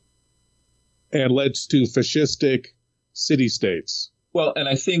and led to fascistic city-states. Well, and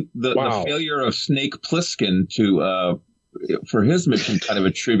I think the failure of Snake Plissken for his mission kind of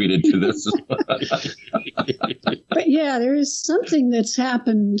attributed to this as well. But yeah, there is something that's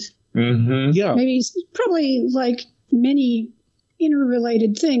happened. Mm-hmm. Yeah. Maybe probably like many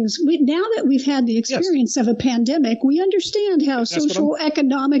interrelated things. Now that we've had the experience of a pandemic, we understand how social,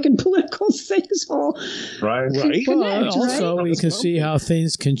 economic, and political things all connect, Well, also, right? we can see how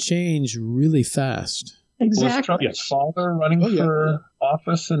things can change really fast. Exactly. Was Trump's father running for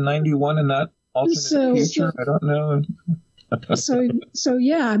office in 91 in that alternate future? I don't know. So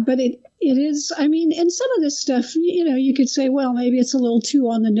yeah, but it is, I mean, and some of this stuff, you could say, well, maybe it's a little too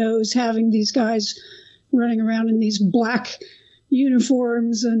on the nose having these guys running around in these black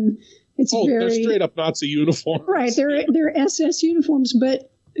uniforms, and it's they're straight up Nazi uniforms. Right, they're SS uniforms, but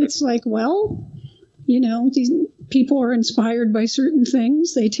it's like, well, these people are inspired by certain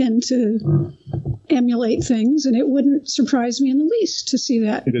things. They tend to emulate things, and it wouldn't surprise me in the least to see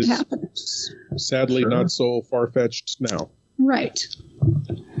that happen. Sadly, not so far-fetched now. Right.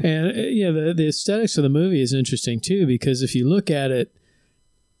 And the aesthetics of the movie is interesting too, because if you look at it,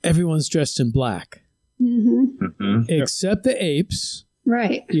 everyone's dressed in black. Mm-hmm. Except the apes,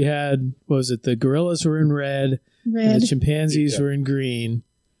 Right. You had, what was it, the gorillas were in red, and the chimpanzees were in green.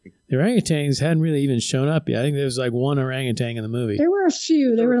 The orangutans hadn't really even shown up yet. I think there was like one orangutan in the movie. There were a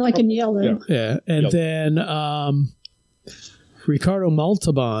few. They were like in yellow. Yeah. And then Ricardo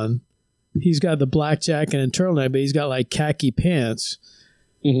Montalban, he's got the black jacket and turtleneck, but he's got like khaki pants.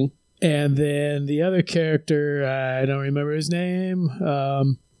 Mm-hmm. And then the other character, I don't remember his name.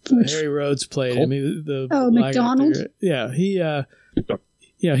 Harry Rhodes played him. The McDonald? Actor.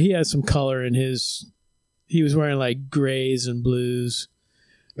 Yeah, he had some color in his. He was wearing like grays and blues,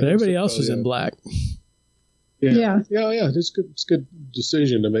 but everybody else was in black. Yeah. It's good. It's a good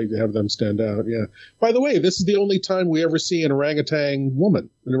decision to have them stand out. Yeah. By the way, this is the only time we ever see an orangutan woman,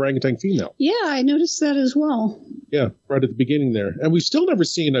 an orangutan female. Yeah, I noticed that as well. Yeah, right at the beginning there, and we've still never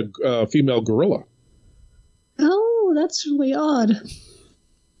seen a female gorilla. Oh, that's really odd.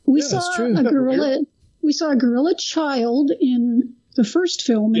 We saw a gorilla. We saw a gorilla child in the first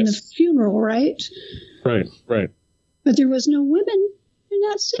film in the funeral, right? Right. But there was no women in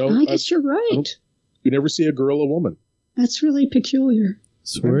that scene. I guess you're right. You never see a gorilla woman. That's really peculiar.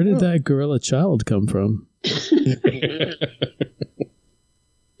 So where did that gorilla child come from?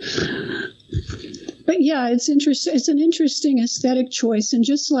 But yeah, it's interesting. It's an interesting aesthetic choice, and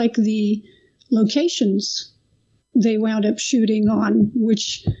just like the locations they wound up shooting on,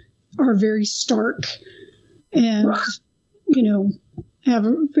 which are very stark and have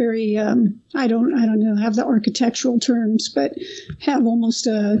a very I don't know, have the architectural terms, but have almost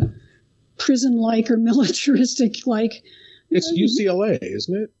a prison-like or militaristic-like. It's UCLA,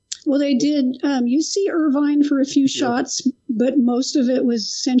 isn't it? Well, they did UC Irvine for a few shots, but most of it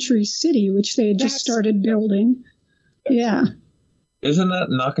was Century City, which they had just started building. Yeah. Isn't that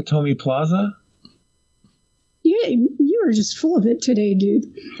Nakatomi Plaza? Yeah, you are just full of it today, dude.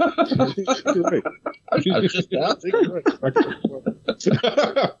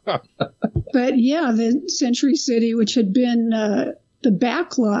 But yeah, the Century City, which had been the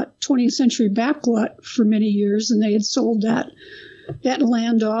 20th century backlot for many years, and they had sold that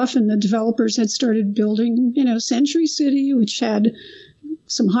land off, and the developers had started building, Century City, which had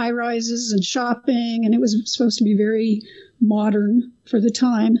some high rises and shopping, and it was supposed to be very modern for the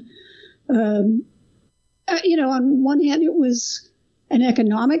time. On one hand, it was an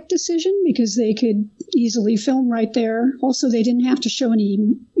economic decision because they could easily film right there. Also, they didn't have to show any,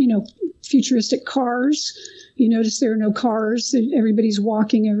 futuristic cars. You notice there are no cars. Everybody's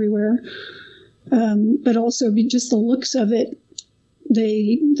walking everywhere. But also just the looks of it,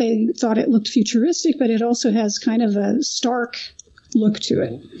 they thought it looked futuristic, but it also has kind of a stark look to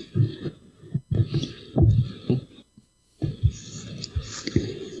it.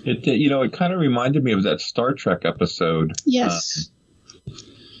 It kind of reminded me of that Star Trek episode. Yes.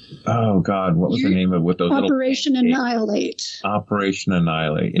 Oh God, what was the name of those? Operation Annihilate. Operation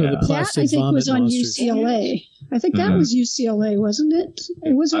Annihilate. Yeah. That I think was on monsters. UCLA. I think that was UCLA, wasn't it?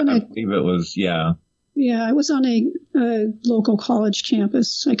 It was on I believe it was. Yeah. Yeah, it was on a local college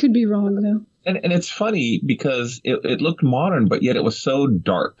campus. I could be wrong though. And it's funny because it looked modern, but yet it was so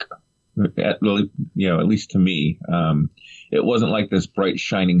dark. At least to me, it wasn't like this bright,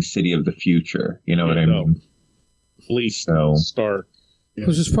 shining city of the future. You know what I mean? Bleak, so stark. Yeah.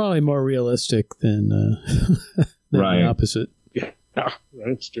 Which is probably more realistic than the opposite. Yeah,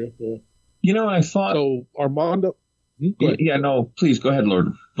 that's true. Yeah. I thought. So Armando. Yeah, no, please go ahead, Lord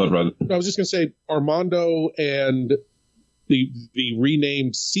Bloodrug. I was just going to say Armando and the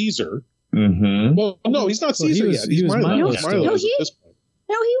renamed Caesar. Mm-hmm. Well, no, he's not Caesar yet. He's Milo. No,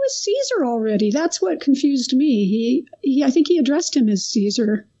 he was Caesar already. That's what confused me. I think he addressed him as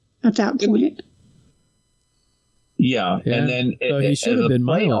Caesar at that point. Yeah. And then he should have been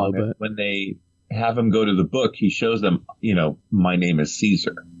Milo, but when they have him go to the book, he shows them, my name is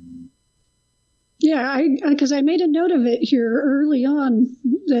Caesar. Yeah, because I made a note of it here early on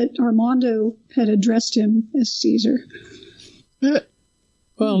that Armando had addressed him as Caesar. Well,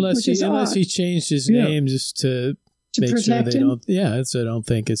 unless he changed his name just to make sure they don't. Yeah, so I don't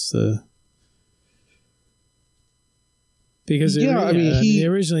think it's the. Because he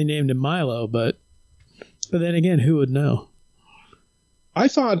originally named him Milo, but then again, who would know? I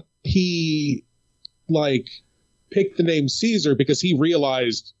thought he picked the name Caesar because he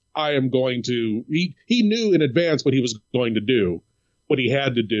realized I am going to. He knew in advance what he was going to do, what he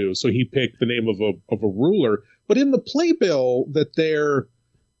had to do, so he picked the name of a ruler. But in the playbill that they're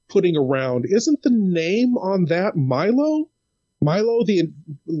putting around, isn't the name on that Milo? Milo the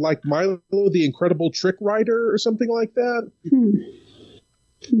Incredible Trick Writer or something like that?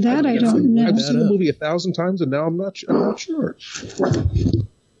 That I don't know. I've seen the movie 1,000 times and now I'm not sure.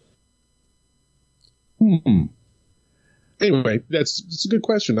 Anyway, it's a good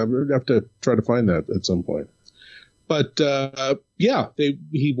question. I'm going to have to try to find that at some point. But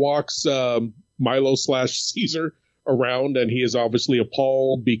he walks Milo/Caesar around, and he is obviously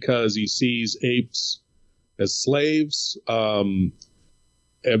appalled because he sees apes as slaves.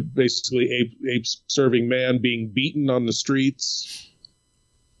 Basically, apes serving man being beaten on the streets.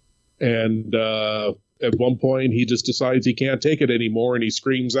 And at one point, he just decides he can't take it anymore, and he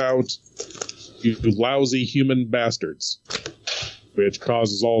screams out, "You lousy human bastards," which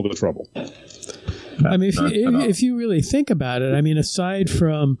causes all the trouble. I mean, if you really think about it, I mean, aside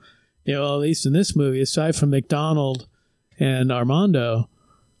from, at least in this movie, aside from McDonald and Armando,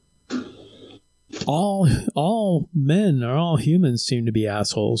 all men or all humans seem to be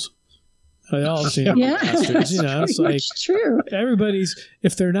assholes. They all seem to be bastards. It's like true. Everybody's,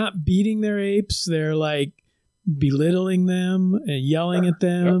 if they're not beating their apes, they're like belittling them and yelling at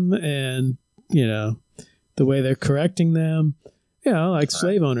them, and the way they're correcting them, like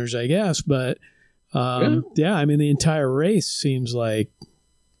slave owners, I guess. But I mean, the entire race seems like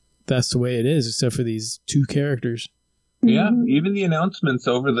that's the way it is, except for these two characters. Yeah, even the announcements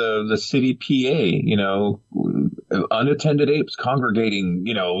over the city PA, unattended apes congregating,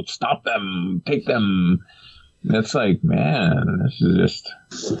 stop them, take them. It's like, man, this is just...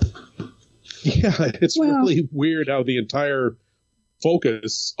 Yeah, it's really weird how the entire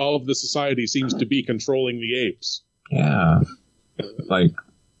focus of the society seems to be controlling the apes. Yeah. Like,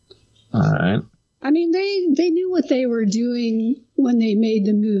 all right. I mean, they knew what they were doing when they made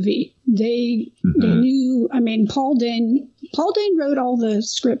the movie. They knew. I mean, Paul Dane wrote all the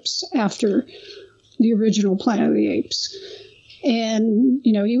scripts after the original Planet of the Apes, and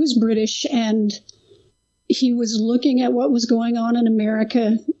he was British, and he was looking at what was going on in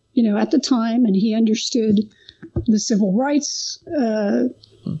America, at the time, and he understood the civil rights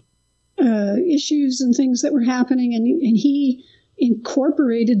issues and things that were happening, and he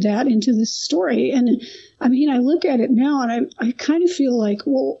incorporated that into the story. And I mean, I look at it now and I kind of feel like,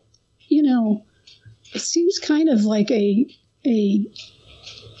 well, it seems kind of like a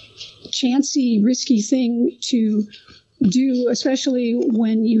chancy, risky thing to do, especially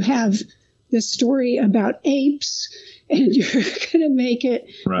when you have this story about apes and you're going to make it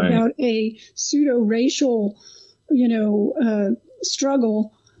about a pseudo-racial,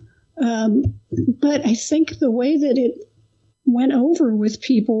 struggle. But I think the way that it went over with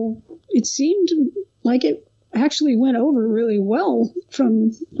people, it seemed like it actually went over really well from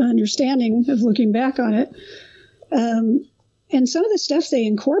the understanding of looking back on it. And some of the stuff they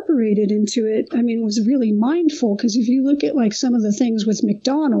incorporated into it, I mean, was really mindful, because if you look at like some of the things with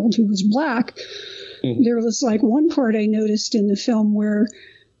McDonald, who was black, there was like one part I noticed in the film where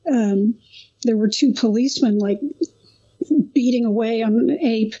there were two policemen like beating away on an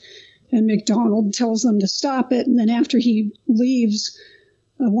ape, and McDonald tells them to stop it. And then after he leaves,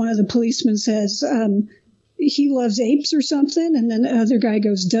 one of the policemen says, he loves apes or something. And then the other guy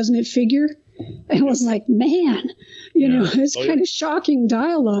goes, doesn't it figure? And I was like, man, it's kind of shocking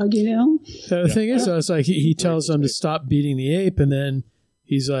dialogue, So the thing is, though, it's like he tells them to stop beating the ape, and then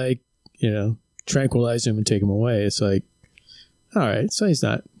he's like, tranquilize him and take him away. It's like, all right, so he's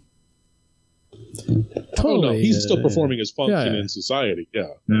not totally. He's still performing his function in society.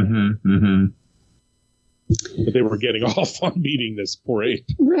 Yeah. But they were getting off on beating this poor ape.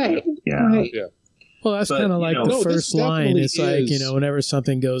 Right. Yeah. Right. Yeah. Well, that's kind of like the first line. It's like, whenever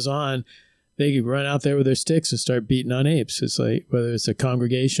something goes on, they could run out there with their sticks and start beating on apes. It's like, whether it's a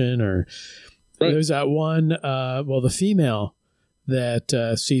congregation or there's that one, the female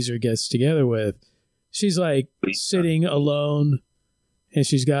that Caesar gets together with, she's like sitting alone, and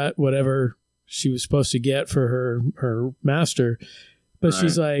she's got whatever she was supposed to get for her master, but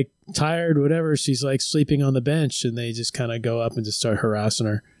she's like tired, whatever. She's like sleeping on the bench, and they just kind of go up and just start harassing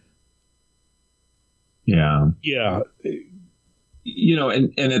her. Yeah. Yeah.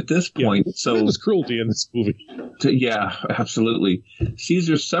 And at this point, so there was cruelty in this movie. Yeah, absolutely.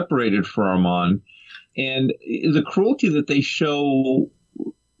 Caesar's separated from Armand, and the cruelty that they show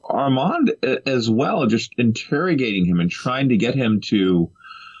Armand as well, just interrogating him and trying to get him to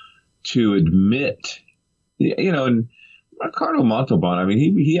admit, and Ricardo Montalban, I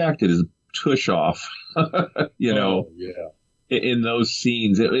mean, he acted his tush off, in those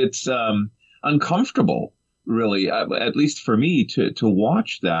scenes. It's uncomfortable, really, at least for me, to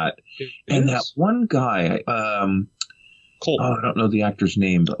watch that. That one guy, Colt. I don't know the actor's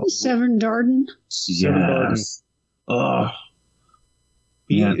name, but Severn Darden. Yes. Oh,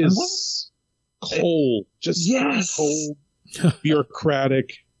 he is cold, just cold,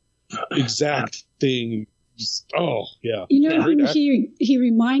 bureaucratic, exacting. Just, who he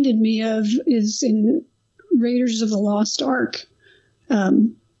reminded me of is in Raiders of the Lost Ark.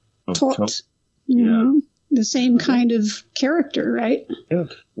 Taught, you know, the same kind of character, right? Yeah.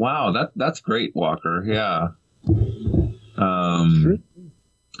 Wow, that's great, Walker. Yeah.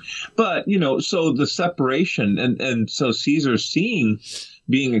 But, you know, so the separation and so Caesar's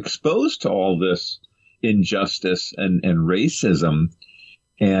being exposed to all this injustice and racism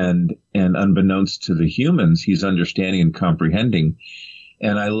and unbeknownst to the humans, he's understanding and comprehending.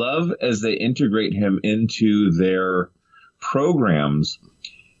 And I love as they integrate him into their programs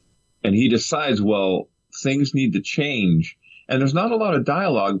and he decides, well, things need to change. And there's not a lot of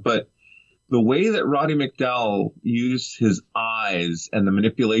dialogue, but the way that Roddy McDowall used his eyes and the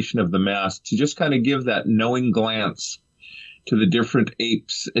manipulation of the mask to just kind of give that knowing glance to the different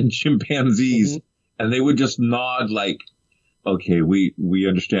apes and chimpanzees, and they would just nod like, okay, we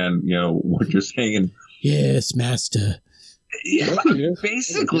understand, you know, what you're saying. And yes, master. Yeah,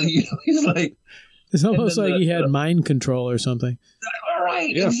 basically, you know, he's like, it's almost like he had mind control or something.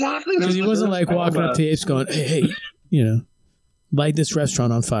 Right, exactly. Because he wasn't like walking up to the apes going, hey, you know, light this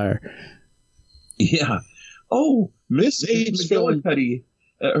restaurant on fire. Yeah. Oh, Miss Apes McGillicuddy,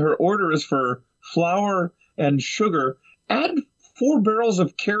 her order is for flour and sugar. Add 4 barrels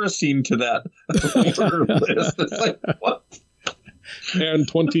of kerosene to that order list. It's like, what? And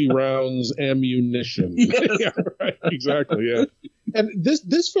 20 rounds ammunition. Yes. Yeah, right. Exactly, yeah. And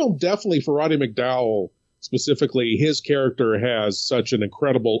this film definitely, for Roddy McDowall specifically, his character has such an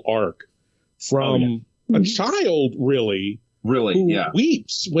incredible arc from a child, really, who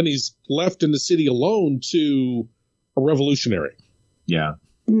weeps when he's left in the city alone to a revolutionary. Yeah.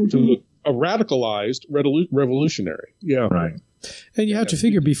 To a radicalized revolutionary. Yeah. Right. And you have to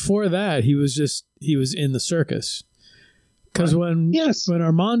figure before that, he was in the circus. Because when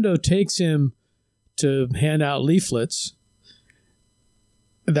Armando takes him to hand out leaflets,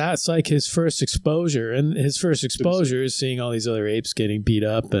 that's like his first exposure. And his first exposure is seeing all these other apes getting beat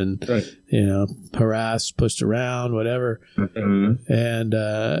up and, you know, harassed, pushed around, whatever. Mm-hmm. And,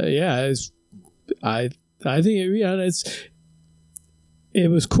 I think it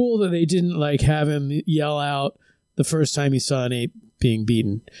was cool that they didn't like have him yell out the first time he saw an ape being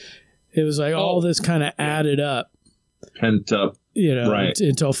beaten. It was like all this kind of added up. Pent up. You know,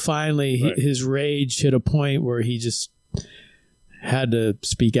 until finally his rage hit a point where he just had to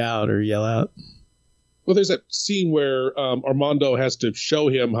speak out or yell out. Well, there's that scene where Armando has to show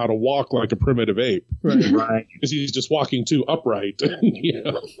him how to walk like a primitive ape. Right. Because he's just walking too upright. You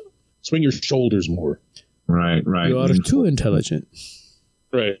know, swing your shoulders more. Right. You are too intelligent.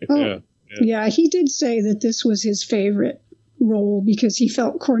 Right. Oh, yeah, he did say that this was his favorite role because he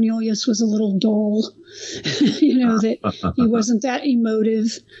felt Cornelius was a little dull. You know, that he wasn't that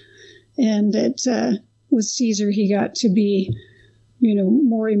emotive, and that with Caesar he got to be, you know,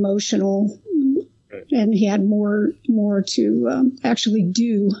 more emotional, and he had more to actually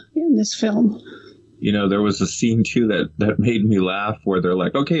do in this film. You know, there was a scene too that made me laugh where they're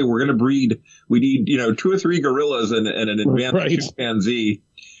like, okay, we're gonna breed. We need, you know, 2 or 3 gorillas and an advanced chimpanzee,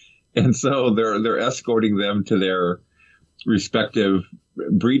 and so they're escorting them to their respective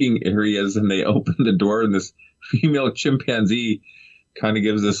breeding areas, and they open the door, and this female chimpanzee kind of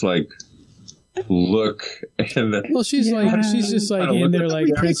gives this like look, and she's just like in there like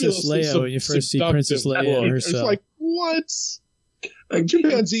Princess Leia when you first see Princess Leia herself. It's like, what? Like,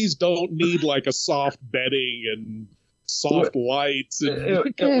 chimpanzees don't need like a soft bedding and soft lights.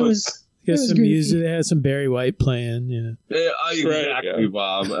 It was some music. They had some Barry White playing, you know. Exactly,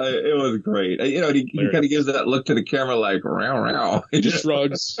 Bob. It was great. You know, he kind of gives that look to the camera like, row, row. He just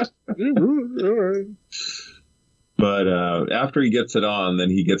shrugs. But after he gets it on, then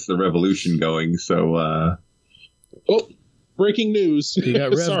he gets the revolution going. So, breaking news. He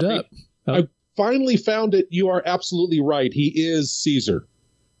got revved up. Oh. I finally found it. You are absolutely right. He is Caesar.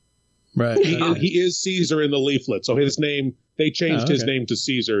 Right. He is Caesar in the leaflet. So his name, they changed his name to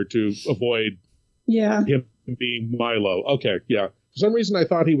Caesar to avoid him being Milo. Okay, yeah. For some reason, I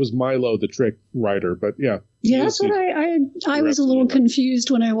thought he was Milo, the trick writer, but yeah. Yeah, that's what I was a little confused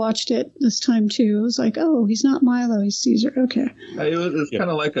when I watched it this time, too. I was like, oh, he's not Milo, he's Caesar. Okay. It's kind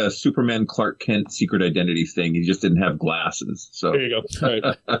of like a Superman Clark Kent secret identity thing. He just didn't have glasses. So there you go. Right.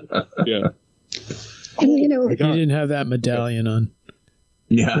 Yeah. And, you know, he didn't have that medallion on.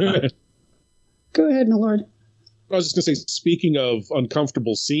 Yeah. Go ahead, my lord. I was just going to say, speaking of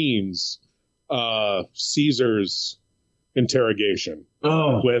uncomfortable scenes, Caesar's interrogation.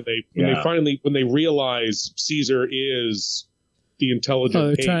 When they realize Caesar is the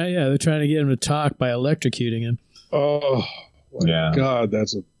intelligent. They're trying to get him to talk by electrocuting him. Oh, my God,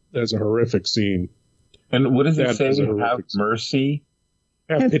 that's a horrific scene. And what does it say? Have mercy.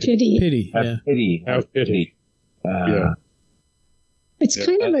 Have pity. Pity. Have Yeah. pity. Have pity. Yeah. It's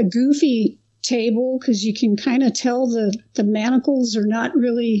kind of a goofy table because you can kind of tell the manacles are not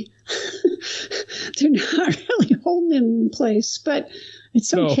really they're not really holding him in place, but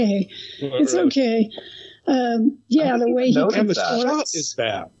it's okay. It's okay. The way he and the shot is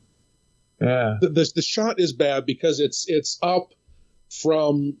bad. Yeah. The shot is bad because it's up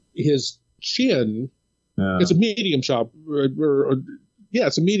from his chin. Yeah. It's a medium shot.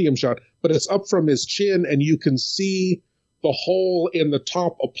 It's a medium shot, but it's up from his chin, and you can see the hole in the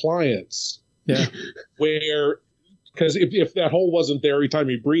top appliance. Yeah. Where, because if that hole wasn't there, every time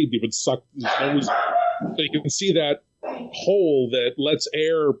he breathed, he would suck his nose. So you can see that hole that lets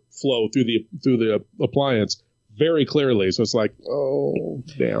air flow through the appliance very clearly. So it's like, oh,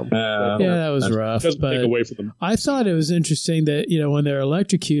 damn. Yeah, that was rough. Doesn't But take away from them. I thought it was interesting that, when they're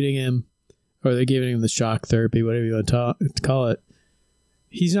electrocuting him, or they're giving him the shock therapy, whatever you want to call it,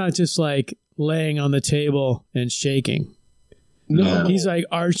 he's not just like laying on the table and shaking. No. He's like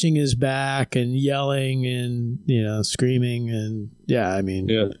arching his back and yelling and, screaming. And I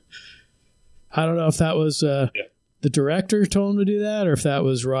don't know if that was the director told him to do that or if that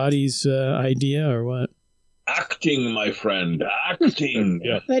was Roddy's idea or what. Acting, my friend. Acting.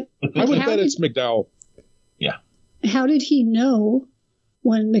 Yeah. But I would bet it's McDowell. Yeah. How did he know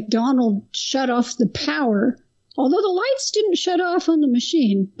when McDonald shut off the power? Although the lights didn't shut off on the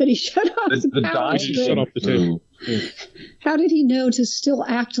machine, but he shut off the power. He shut off the table. How did he know to still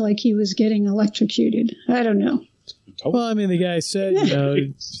act like he was getting electrocuted? I don't know. Well, the guy said,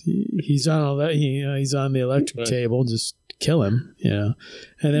 he's on all that. He's on the electric table. Just kill him, And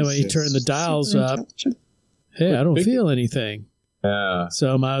then when he turned the dials up, hey, I don't feel anything. Yeah.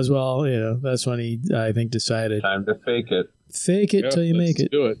 So might as well, that's when he, I think, decided. Time to fake it. Fake it till you make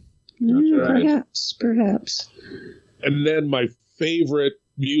it. Do it. Perhaps. And then my favorite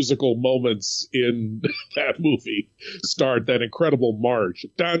musical moments in that movie start that incredible march.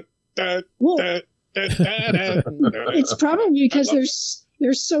 Dun, dun, dun, dun, dun, dun. It's probably because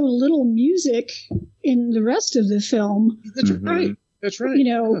there's so little music in the rest of the film. That's right. That's right.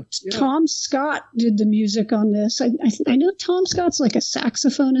 Tom Scott did the music on this. I know Tom Scott's like a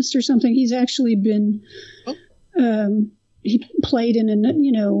saxophonist or something. He's actually been he played in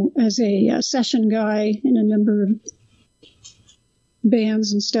as a session guy in a number of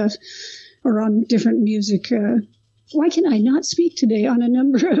bands and stuff, or on different music. Why can I not speak today? On a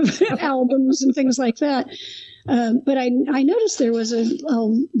number of albums and things like that. But I noticed there was a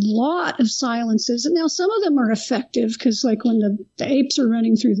lot of silences. And now some of them are effective because like when the apes are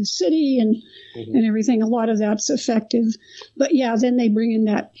running through the city and everything, a lot of that's effective. But then they bring in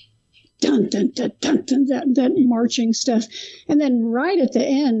that dun, dun, dun, dun, dun, that marching stuff. And then right at the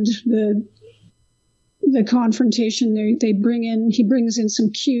end, the confrontation, he brings in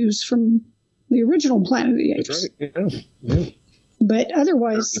some cues from the original Planet of the Apes. That's right. Yeah. But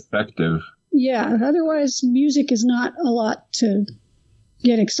otherwise... effective. Yeah, otherwise music is not a lot to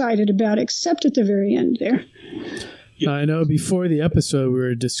get excited about, except at the very end there. I know before the episode we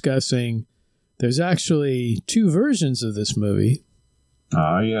were discussing there's actually two versions of this movie.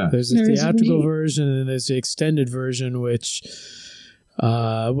 Yeah. There's the theatrical version and there's the extended version, which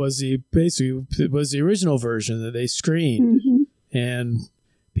was the original version that they screened. Mm-hmm. And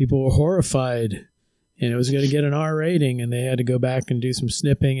people were horrified. And it was going to get an R rating, and they had to go back and do some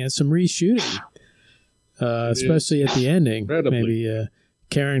snipping and some reshooting, especially at the ending. Incredibly. Maybe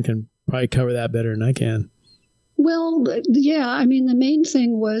Karen can probably cover that better than I can. Well, yeah, the main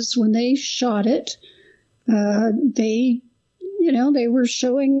thing was when they shot it, they were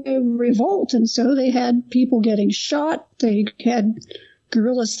showing a revolt, and so they had people getting shot. They had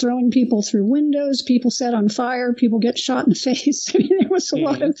guerrillas throwing people through windows, people set on fire, people get shot in the face. There was a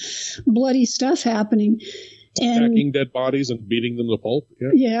lot of bloody stuff happening. Stacking dead bodies and beating them to pulp.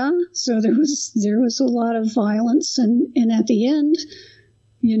 Yeah, so there was a lot of violence. And at the end,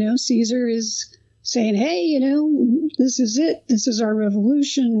 Caesar is saying, hey, this is it. This is our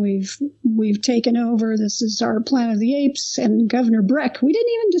revolution. We've taken over. This is our Planet of the Apes. And Governor Breck. We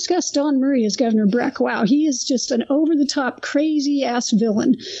didn't even discuss Don Murray as Governor Breck. Wow, he is just an over-the-top, crazy-ass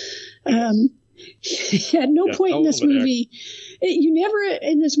villain. At no point in this movie, you never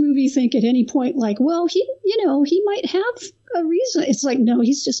in this movie think at any point like, well, he might have a reason. It's like, no,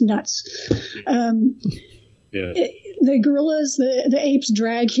 he's just nuts. The gorillas, the apes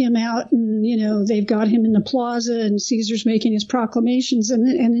drag him out, and they've got him in the plaza, and Caesar's making his proclamations. And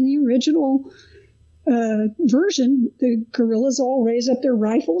in the original version, the gorillas all raise up their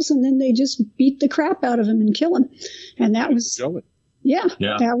rifles, and then they just beat the crap out of him and kill him. And that was Yeah,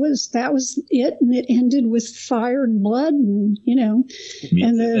 that was it, and it ended with fire and blood, and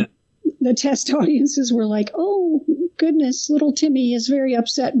and the test audiences were like, "Oh goodness, little Timmy is very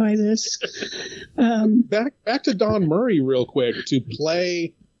upset by this." Back to Don Murray real quick to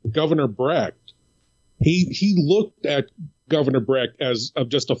play Governor Brecht. He looked at Governor Brecht as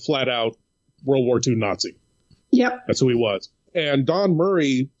just a flat out World War II Nazi. Yep, that's who he was. And Don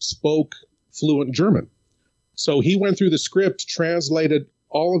Murray spoke fluent German. So he went through the script, translated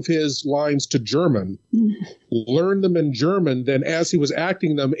all of his lines to German, learned them in German, then as he was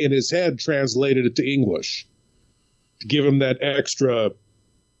acting them in his head, translated it to English to give him that extra,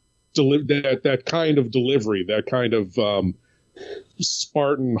 that kind of delivery, that kind of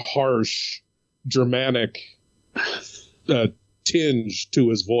Spartan, harsh, Germanic tinge to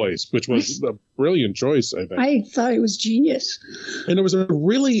his voice, which was a brilliant choice, I think. I thought it was genius. And it was a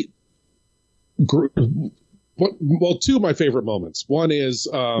really... Well, two of my favorite moments. One is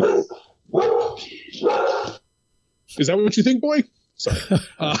that what you think, boy? Sorry.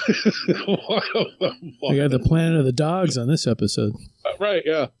 We got the Planet of the Dogs on this episode. Right,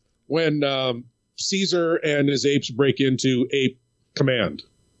 yeah. When Caesar and his apes break into Ape Command.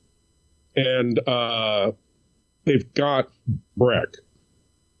 And they've got Breck.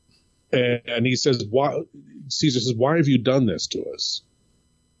 And he says, "Why?" Caesar says, "Why have you done this to us?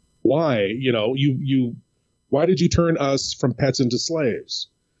 Why? Why did you turn us from pets into slaves?"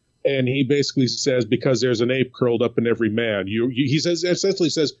 And he basically says, "Because there's an ape curled up in every man." He essentially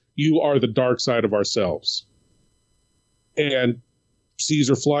says, "You are the dark side of ourselves." And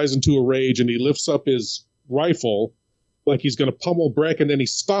Caesar flies into a rage and he lifts up his rifle like he's going to pummel Breck, and then he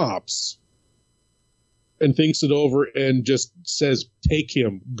stops and thinks it over and just says, "Take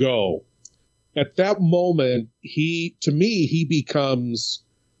him, go." At that moment, he becomes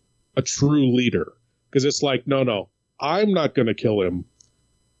a true leader. Because it's like, no, I'm not going to kill him.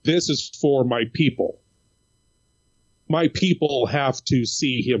 This is for my people. My people have to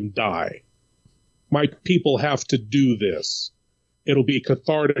see him die. My people have to do this. It'll be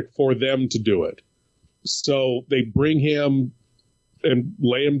cathartic for them to do it. So they bring him and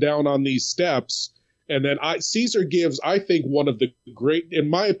lay him down on these steps. And then Caesar gives, I think, one of the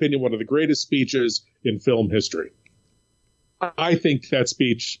greatest speeches in film history. I think that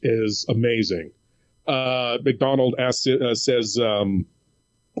speech is amazing. McDonald says, "Do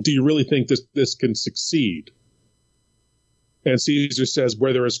you really think this can succeed?" And Caesar says,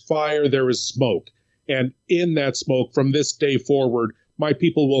 "Where there is fire, there is smoke. And in that smoke, from this day forward, my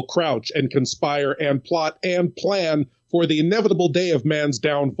people will crouch and conspire and plot and plan for the inevitable day of man's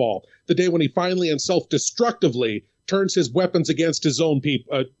downfall, the day when he finally and self-destructively turns his weapons against his own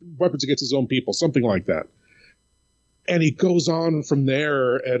people, something like that." And he goes on from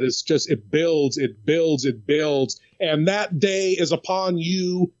there, and it's just, it builds. And that day is upon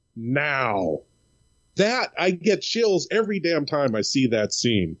you now. That, I get chills every damn time I see that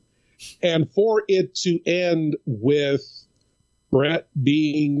scene. And for it to end with Brett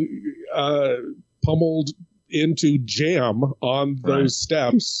being pummeled into jam on those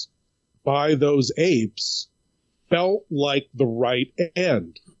steps by those apes felt like the right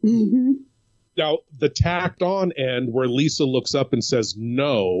end. Mm-hmm. Now, the tacked on end where Lisa looks up and says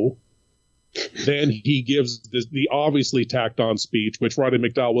no, then he gives the obviously tacked on speech, which Roddy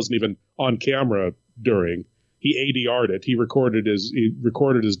McDowall wasn't even on camera during. He ADR'd it. He recorded his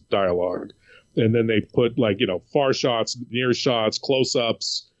dialogue. And then they put far shots, near shots,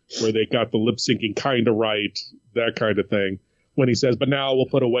 close-ups where they got the lip syncing kind of right, that kind of thing. When he says, "But now we'll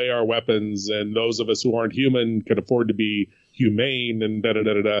put away our weapons, and those of us who aren't human can afford to be humane," and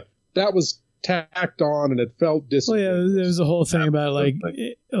da-da-da-da-da. That was tacked on, and it felt distant. Well, yeah, there's a whole thing about like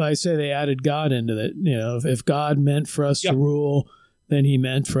I say, they added God into it. If God meant for us to rule, then he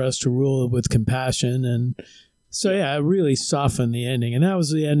meant for us to rule with compassion. And so, it really softened the ending. And that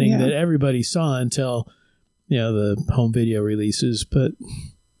was the ending that everybody saw until, the home video releases. But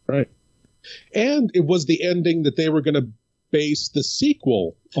right. And it was the ending that they were going to base the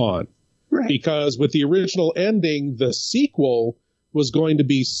sequel on. Right. Because with the original ending, the sequel was going to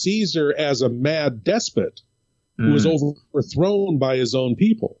be Caesar as a mad despot who was overthrown by his own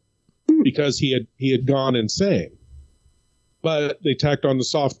people because he had gone insane. But they tacked on the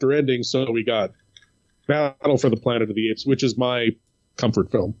softer ending, so we got Battle for the Planet of the Apes, which is my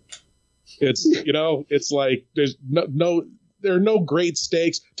comfort film. It's it's like there are no great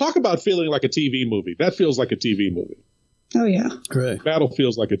stakes. Talk about feeling like a TV movie. That feels like a TV movie. Oh yeah, great. Battle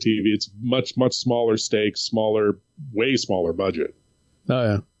feels like a TV. It's much smaller stakes, way smaller budget. Oh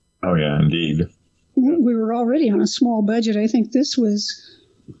yeah. Oh yeah, indeed. We were already on a small budget. I think this was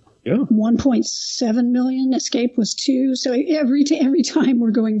Yeah. 1.7 million. Escape was 2. So every time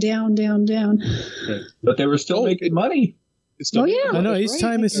we're going down, down, down. Okay. But they were still making money. Yeah. I know each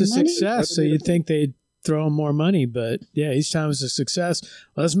time it's a success, so you'd think they'd throw in more money, but yeah, each time it's a success.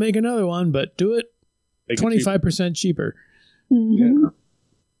 Let's make another one, but do it 25% cheaper. Mm-hmm.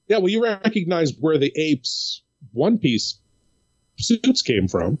 Yeah, well, you recognize where the apes One Piece suits came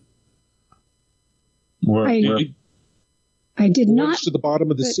from. I did not. To the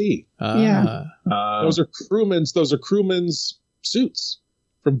bottom of the sea. Yeah. Those are crewmen's suits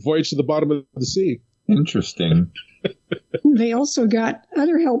from Voyage to the Bottom of the Sea. Interesting. They also got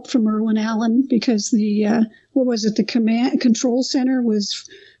other help from Irwin Allen because the the control center was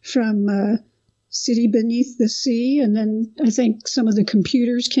from City Beneath the Sea, and then I think some of the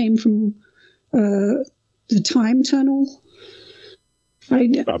computers came from the time tunnel.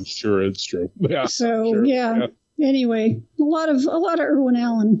 I'm sure it's true. Yeah. So sure. yeah. Anyway, a lot of Irwin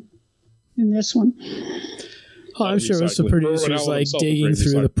Allen in this one. Oh, I'm sure it was the producers like digging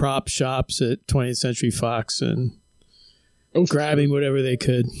through the prop shops at 20th Century Fox and grabbing whatever they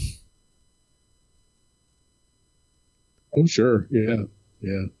could. Oh, sure. Yeah.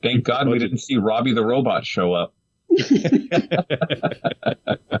 Yeah. Thank God we didn't see Robbie the Robot show up.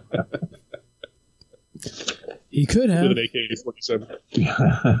 He could have. With an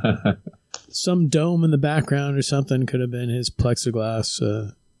AK-47. Some dome in the background or something could have been his plexiglass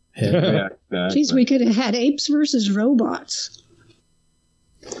head. Yeah, exactly. Geez, we could have had apes versus robots.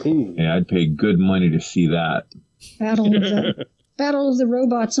 Yeah, I'd pay good money to see that. Battle of the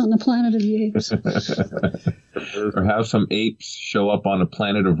robots on the Planet of the Apes. Or have some apes show up on a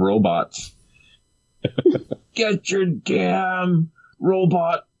planet of robots. Get your damn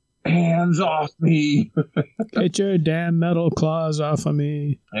robot hands off me. Get your damn metal claws off of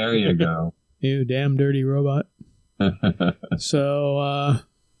me. There you go. You damn dirty robot. So I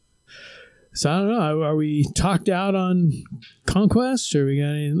don't know. Are we talked out on Conquest, or we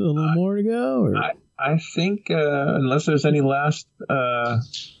got a little more to go? Or? I think unless there's any last, All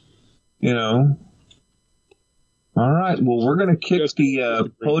right. Well, we're going to kick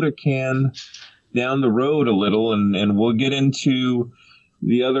the Podacan down the road a little, and we'll get into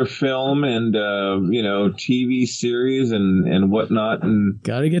the other film and TV series and whatnot. And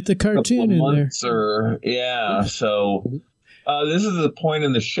got to get the cartoon in there. So this is the point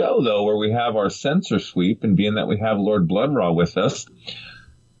in the show, though, where we have our censor sweep, and being that we have Lord Bloodraw with us,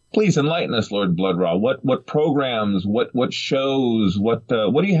 please enlighten us, Lord Bloodraw. What programs, what shows, what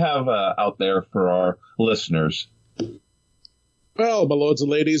do you have out there for our listeners? Well, my lords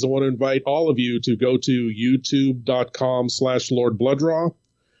and ladies, I want to invite all of you to go to youtube.com/Lord Bloodraw,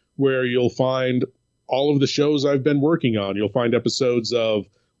 where you'll find all of the shows I've been working on. You'll find episodes of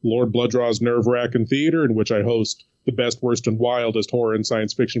Lord Bloodraw's Nerve-Wracking Theater, in which I host the best, worst, and wildest horror and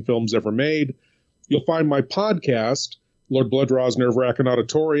science fiction films ever made. You'll find my podcast, Lord Bloodraw's Nerve-Wracking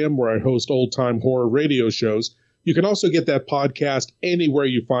Auditorium, where I host old-time horror radio shows. You can also get that podcast anywhere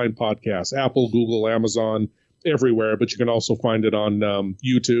you find podcasts, Apple, Google, Amazon, everywhere, but you can also find it on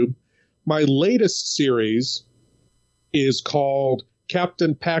YouTube. My latest series is called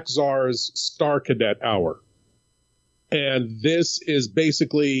Captain Paxar's Star Cadet Hour. And this is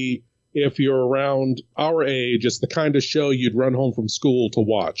basically, if you're around our age, it's the kind of show you'd run home from school to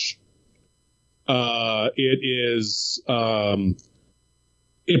watch.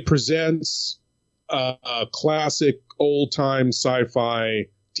 It presents a classic old-time sci-fi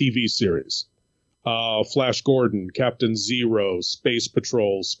TV series. Flash Gordon, Captain Zero, Space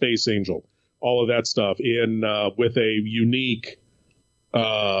Patrol, Space Angel, all of that stuff in with a unique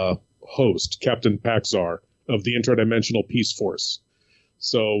host, Captain Paxar of the Interdimensional Peace Force.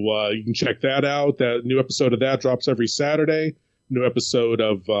 So you can check that out. That new episode of that drops every Saturday. New episode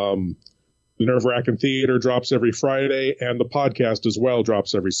of the Nerve-Wracking Theater drops every Friday, and the podcast as well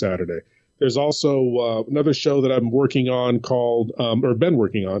drops every Saturday. There's also another show that I'm working on called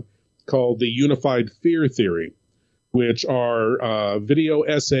the Unified Fear Theory, which are video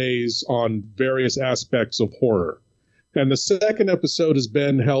essays on various aspects of horror. And the second episode has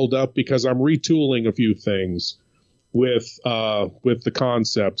been held up because I'm retooling a few things with the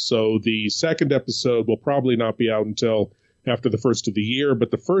concept. So the second episode will probably not be out until after the first of the year,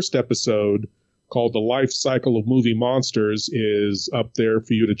 but the first episode, called The Life Cycle of Movie Monsters, is up there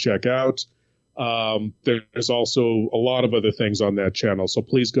for you to check out. There's also a lot of other things on that channel. So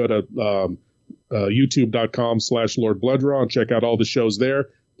please go to youtube.com/Lord Bloodraw and check out all the shows there.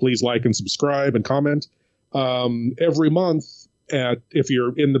 Please like and subscribe and comment. Every month, if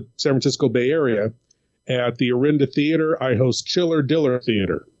you're in the San Francisco Bay Area, at the Orinda Theater, I host Chiller Diller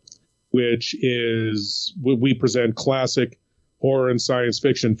Theater, which is, we present classic horror and science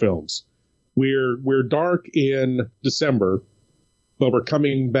fiction films. We're dark in December, but we're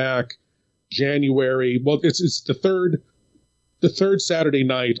coming back January. Well, it's the third Saturday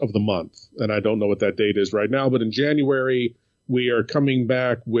night of the month, and I don't know what that date is right now, but in January we are coming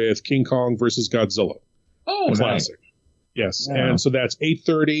back with King Kong versus Godzilla. Oh, nice. Classic. Yes, yeah. And so that's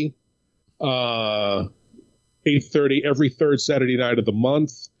 8:30 every third Saturday night of the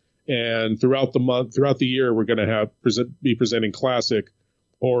month, and throughout the year, we're going to be presenting classic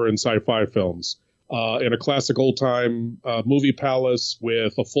horror and sci-fi films in a classic old-time movie palace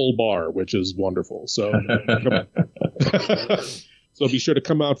with a full bar, which is wonderful. So, so be sure to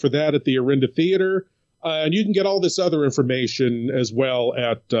come out for that at the Orinda Theater. And you can get all this other information as well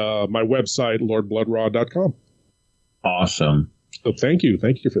at my website, lordbloodraw.com. Awesome. So thank you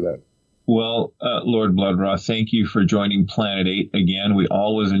for that. Well, Lord Bloodraw, thank you for joining Planet 8 again. We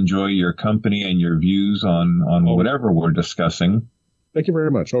always enjoy your company and your views on whatever we're discussing. Thank you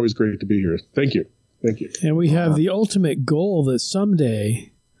very much. Always great to be here. Thank you. And we have the ultimate goal that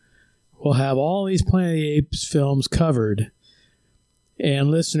someday we'll have all these Planet of the Apes films covered, and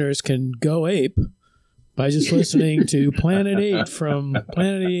listeners can go ape by just listening to Planet 8 from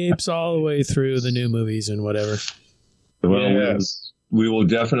Planet of the Apes all the way through the new movies and whatever. Well, yes. We will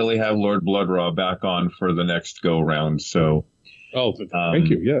definitely have Lord Bloodraw back on for the next go-round. So, thank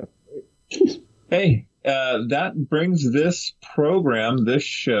you. Yeah. Hey, that brings this program, this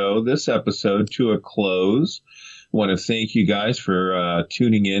show, this episode to a close. I want to thank you guys for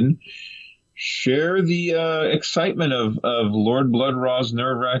tuning in. Share the excitement of Lord Bloodraw's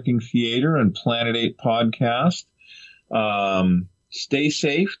Nerve-Wracking Theater and Planet 8 podcast. Stay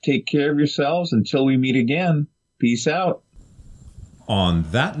safe. Take care of yourselves. Until we meet again. Peace out. On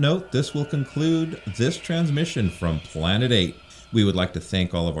that note, this will conclude this transmission from Planet 8. We would like to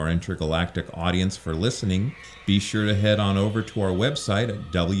thank all of our intergalactic audience for listening. Be sure to head on over to our website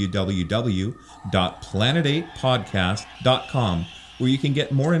at www.planet8podcast.com, where you can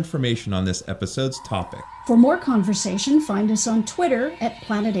get more information on this episode's topic. For more conversation, find us on Twitter at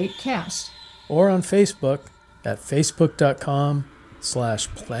Planet8Cast. Or on Facebook at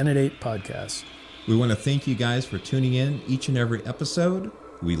facebook.com/Planet8Podcast. We want to thank you guys for tuning in each and every episode.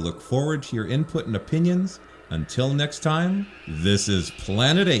 We look forward to your input and opinions. Until next time, this is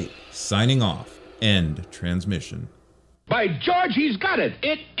Planet 8 signing off. End transmission. By George, he's got it.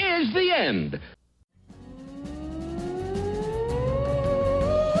 It is the end.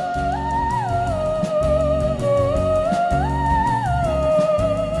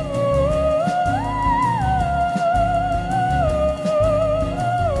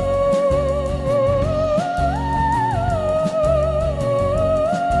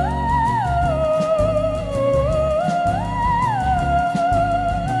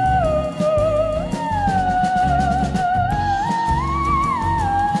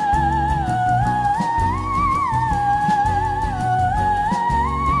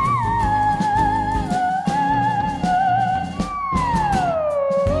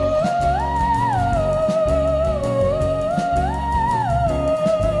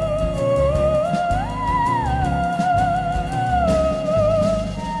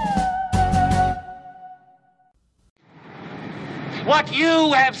 What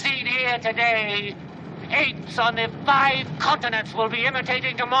you have seen here today, apes on the 5 continents will be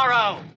imitating tomorrow.